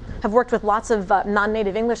know, I have worked with lots of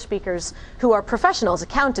non-native English speakers who are professionals,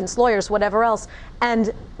 accountants, lawyers, whatever else,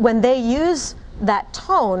 and when they use that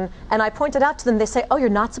tone, and I pointed out to them, they say, oh, you're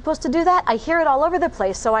not supposed to do that? I hear it all over the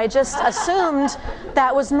place, so I just assumed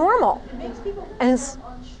that was normal. It makes people and unsure.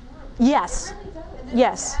 Yes.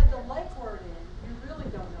 Yes. Add the like word in, you really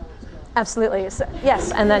don't know what's going on. Absolutely. So,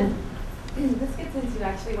 yes, and then. This gets into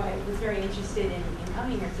actually why I was very interested in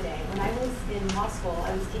coming here today. When I was in law school,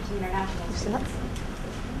 I was teaching international students.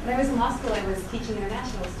 When I was in law school, I was teaching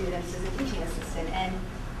international students as a teaching assistant, and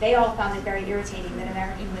they all found it very irritating that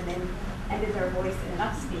American women ended their voice in an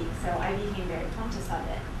upspeak, so I became very conscious of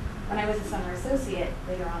it. When I was a summer associate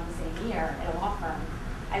later on the same year at a law firm,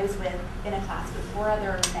 I was in a class with 4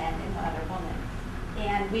 other men and 1 other woman.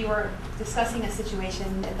 And we were discussing a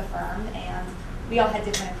situation at the firm, and we all had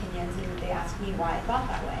different opinions, and they asked me why I thought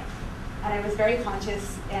that way. And I was very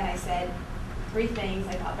conscious, and I said 3 things.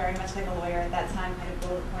 I thought very much like a lawyer at that time, kind of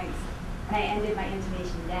bullet points, and I ended my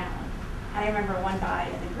intonation down. And I remember one guy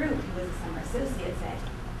in the group who was a summer associate said,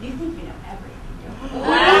 you think you know everything.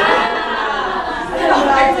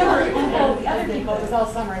 The other people, it was all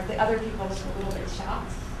summer, the other people were a little bit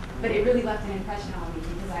shocked. But it really left an impression on me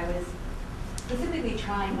because I was specifically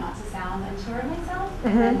trying not to sound unsure of myself.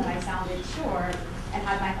 And then when I sounded sure and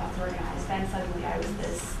had my thoughts organized, then suddenly I was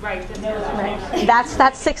this. Right. Right. That's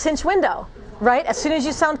that 6-inch window, right? As soon as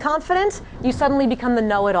you sound confident, you suddenly become the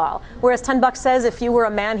know-it-all. Whereas $10 says if you were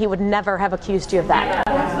a man, he would never have accused you of that.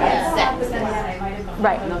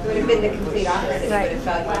 Right. It would have been the complete opposite. Right. It would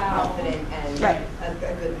have felt confident and right. a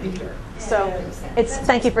good leader. So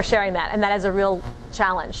thank you for sharing that, and that is a real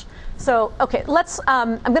challenge. So, okay, let's,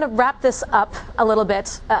 I'm going to wrap this up a little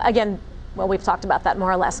bit. Again, well, we've talked about that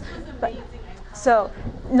more or less. But, so,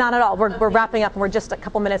 not at all. We're wrapping up, and we're just a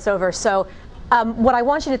couple minutes over. So, what I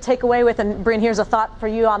want you to take away with, and Bryn, here's a thought for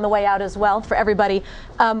you on the way out as well, for everybody.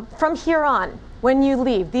 From here on, when you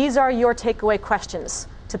leave, these are your takeaway questions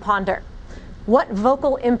to ponder. What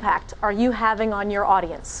vocal impact are you having on your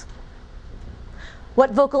audience?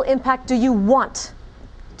 What vocal impact do you want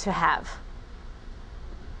to have?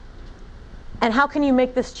 And how can you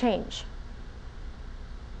make this change?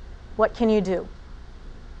 What can you do?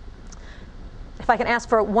 If I can ask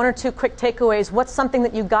for 1 or 2 quick takeaways, what's something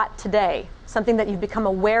that you got today? Something that you've become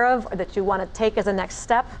aware of or that you want to take as a next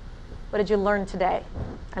step? What did you learn today?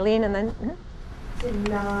 Eileen, and then? To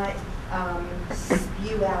not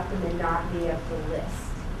spew out the monotony of the list.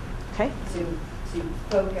 Okay. To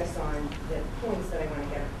focus on the points that I want to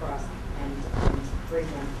get across and bring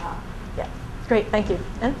them up. Yeah. Great. Thank you.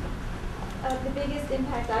 And? The biggest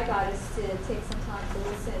impact I got is to take some time to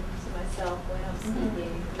listen to myself when I'm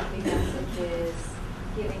speaking, giving messages,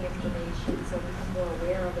 giving information so we become more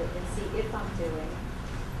aware of it and see if I'm doing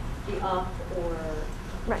the up or...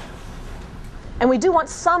 Right. And we do want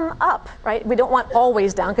some up, right? We don't want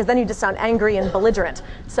always down, because then you just sound angry and belligerent.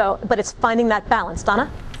 So, but it's finding that balance. Donna?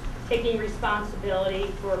 Taking responsibility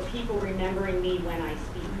for people remembering me when I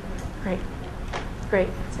speak. Great. Great.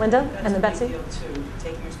 Linda? That's and then Betsy? a big deal too,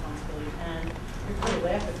 taking responsibility. And you're going to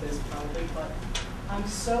laugh at this probably, but I'm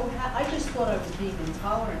so I just thought I was being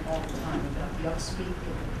intolerant all the time about the upspeak.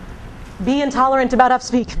 Be intolerant about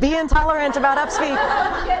upspeak. Be intolerant about upspeak.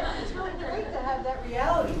 It's really great that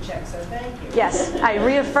reality check, so thank you. Yes, I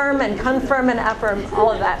reaffirm and confirm and affirm all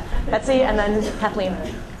of that. Betsy, and then Kathleen.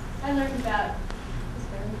 I learned about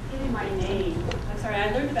giving my name.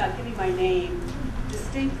 I learned about giving my name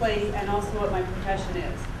distinctly and also what my profession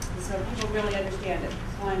is, and so people really understand it.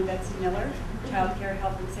 So I'm Betsy Miller, Child Care,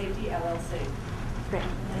 Health and Safety, LLC. Great,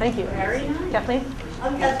 thank you. Very nice. Kathleen?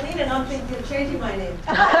 I'm Kathleen, and I'm thinking of changing my name.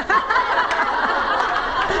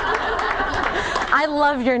 I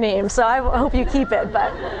love your name, so I hope you keep it.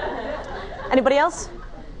 But anybody else?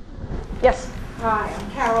 Yes. Hi,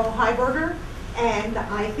 I'm Carol Heiberger, and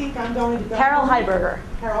I think I'm going to go. Carol Heiberger.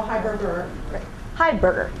 Carol Heiberger. Right.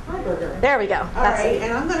 Heiberger. Heiberger. There we go. All That's right, it.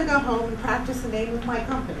 and I'm going to go home and practice the name of my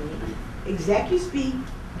company, ExecuSpeak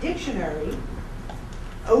Dictionary,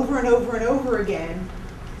 over and over and over again.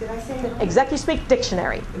 Did I say it? ExecuSpeak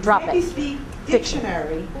Dictionary. Drop it. ExecuSpeak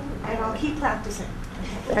Dictionary, and I'll keep practicing.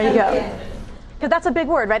 There you go. Because that's a big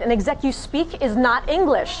word, right? And ExecuSpeak is not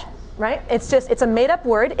English, right? It's a made-up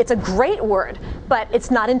word. It's a great word, but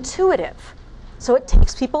it's not intuitive. So it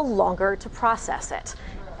takes people longer to process it.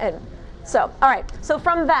 And so, all right. So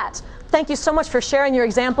from that, thank you so much for sharing your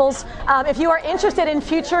examples. If you are interested in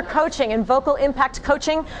future coaching and vocal impact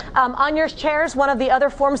coaching, on your chairs, one of the other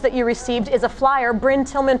forms that you received is a flyer. Bryn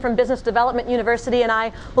Tillman from Business Development University and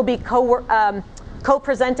I will be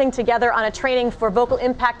co-presenting together on a training for vocal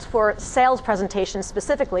impact for sales presentations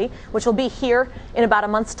specifically, which will be here in about a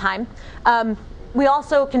month's time. We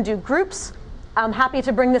also can do groups. I'm happy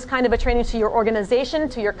to bring this kind of a training to your organization,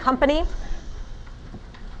 to your company.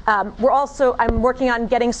 I'm working on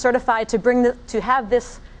getting certified to have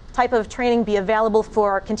this type of training be available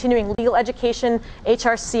for continuing legal education,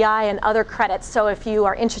 HRCI, and other credits. So if you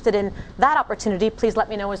are interested in that opportunity, please let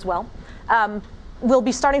me know as well. We'll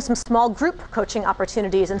be starting some small group coaching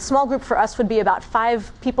opportunities, and small group for us would be about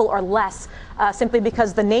 5 people or less, simply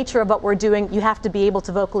because the nature of what we're doing, you have to be able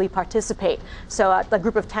to vocally participate. So a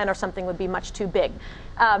group of 10 or something would be much too big.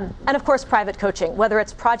 And of course, private coaching, whether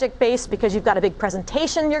it's project-based because you've got a big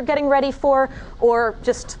presentation you're getting ready for, or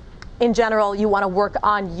just in general, you want to work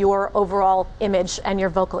on your overall image and your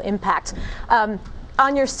vocal impact.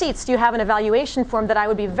 On your seats, do you have an evaluation form that I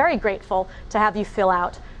would be very grateful to have you fill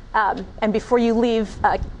out? And before you leave,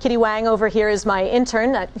 Kitty Wang over here is my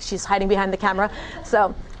intern. She's hiding behind the camera.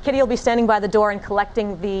 So Kitty will be standing by the door and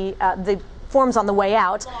collecting the forms on the way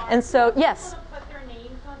out. And so, yes.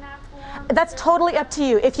 That's totally up to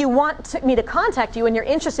you. If you want me to contact you and you're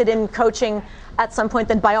interested in coaching at some point,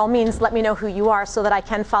 then by all means, let me know who you are so that I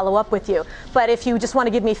can follow up with you. But if you just want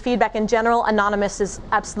to give me feedback in general, anonymous is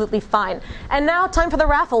absolutely fine. And now time for the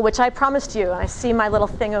raffle, which I promised you. I see my little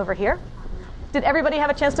thing over here. Did everybody have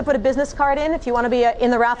a chance to put a business card in if you want to be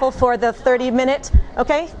in the raffle for the 30-minute?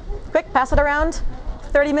 Okay, quick, pass it around.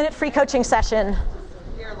 30-minute free coaching session.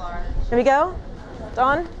 Here, Laura. Here we go.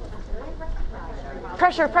 Dawn?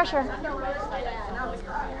 Pressure, pressure.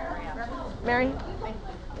 Mary?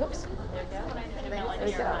 Oops. There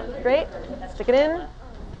we go. Great. Stick it in.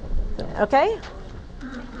 Okay.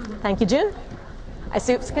 Thank you, June. I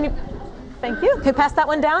see. Can you? Thank you. Can you pass that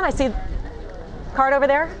one down? I see card over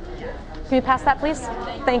there. Can you pass that, please?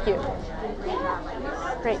 Thank you.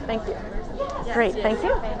 Great. Thank you. Great. Thank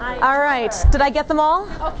you. All right. Did I get them all?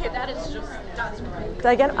 Okay, that's right. Did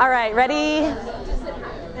I get? All right. Ready?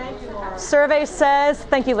 Survey says,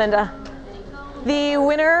 thank you, Linda. The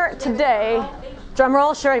winner today, drum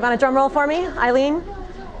roll, sure, you want a drum roll for me, Eileen?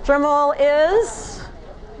 Drum roll is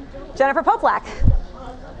Jennifer Poplak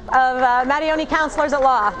of Mattione Counselors at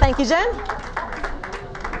Law. Thank you, Jen.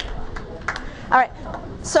 All right,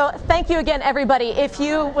 so thank you again, everybody. If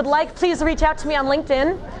you would like, please reach out to me on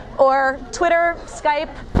LinkedIn or Twitter,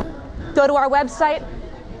 Skype, go to our website.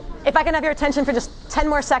 If I can have your attention for just 10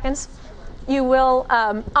 more seconds. You will,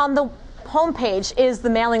 on the homepage is the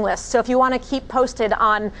mailing list. So if you want to keep posted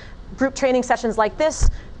on group training sessions like this,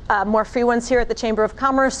 more free ones here at the Chamber of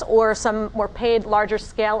Commerce, or some more paid, larger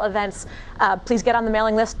scale events, please get on the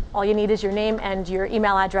mailing list. All you need is your name and your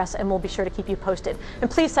email address, and we'll be sure to keep you posted. And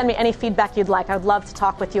please send me any feedback you'd like. I would love to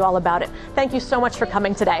talk with you all about it. Thank you so much for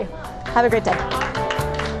coming today. Have a great day.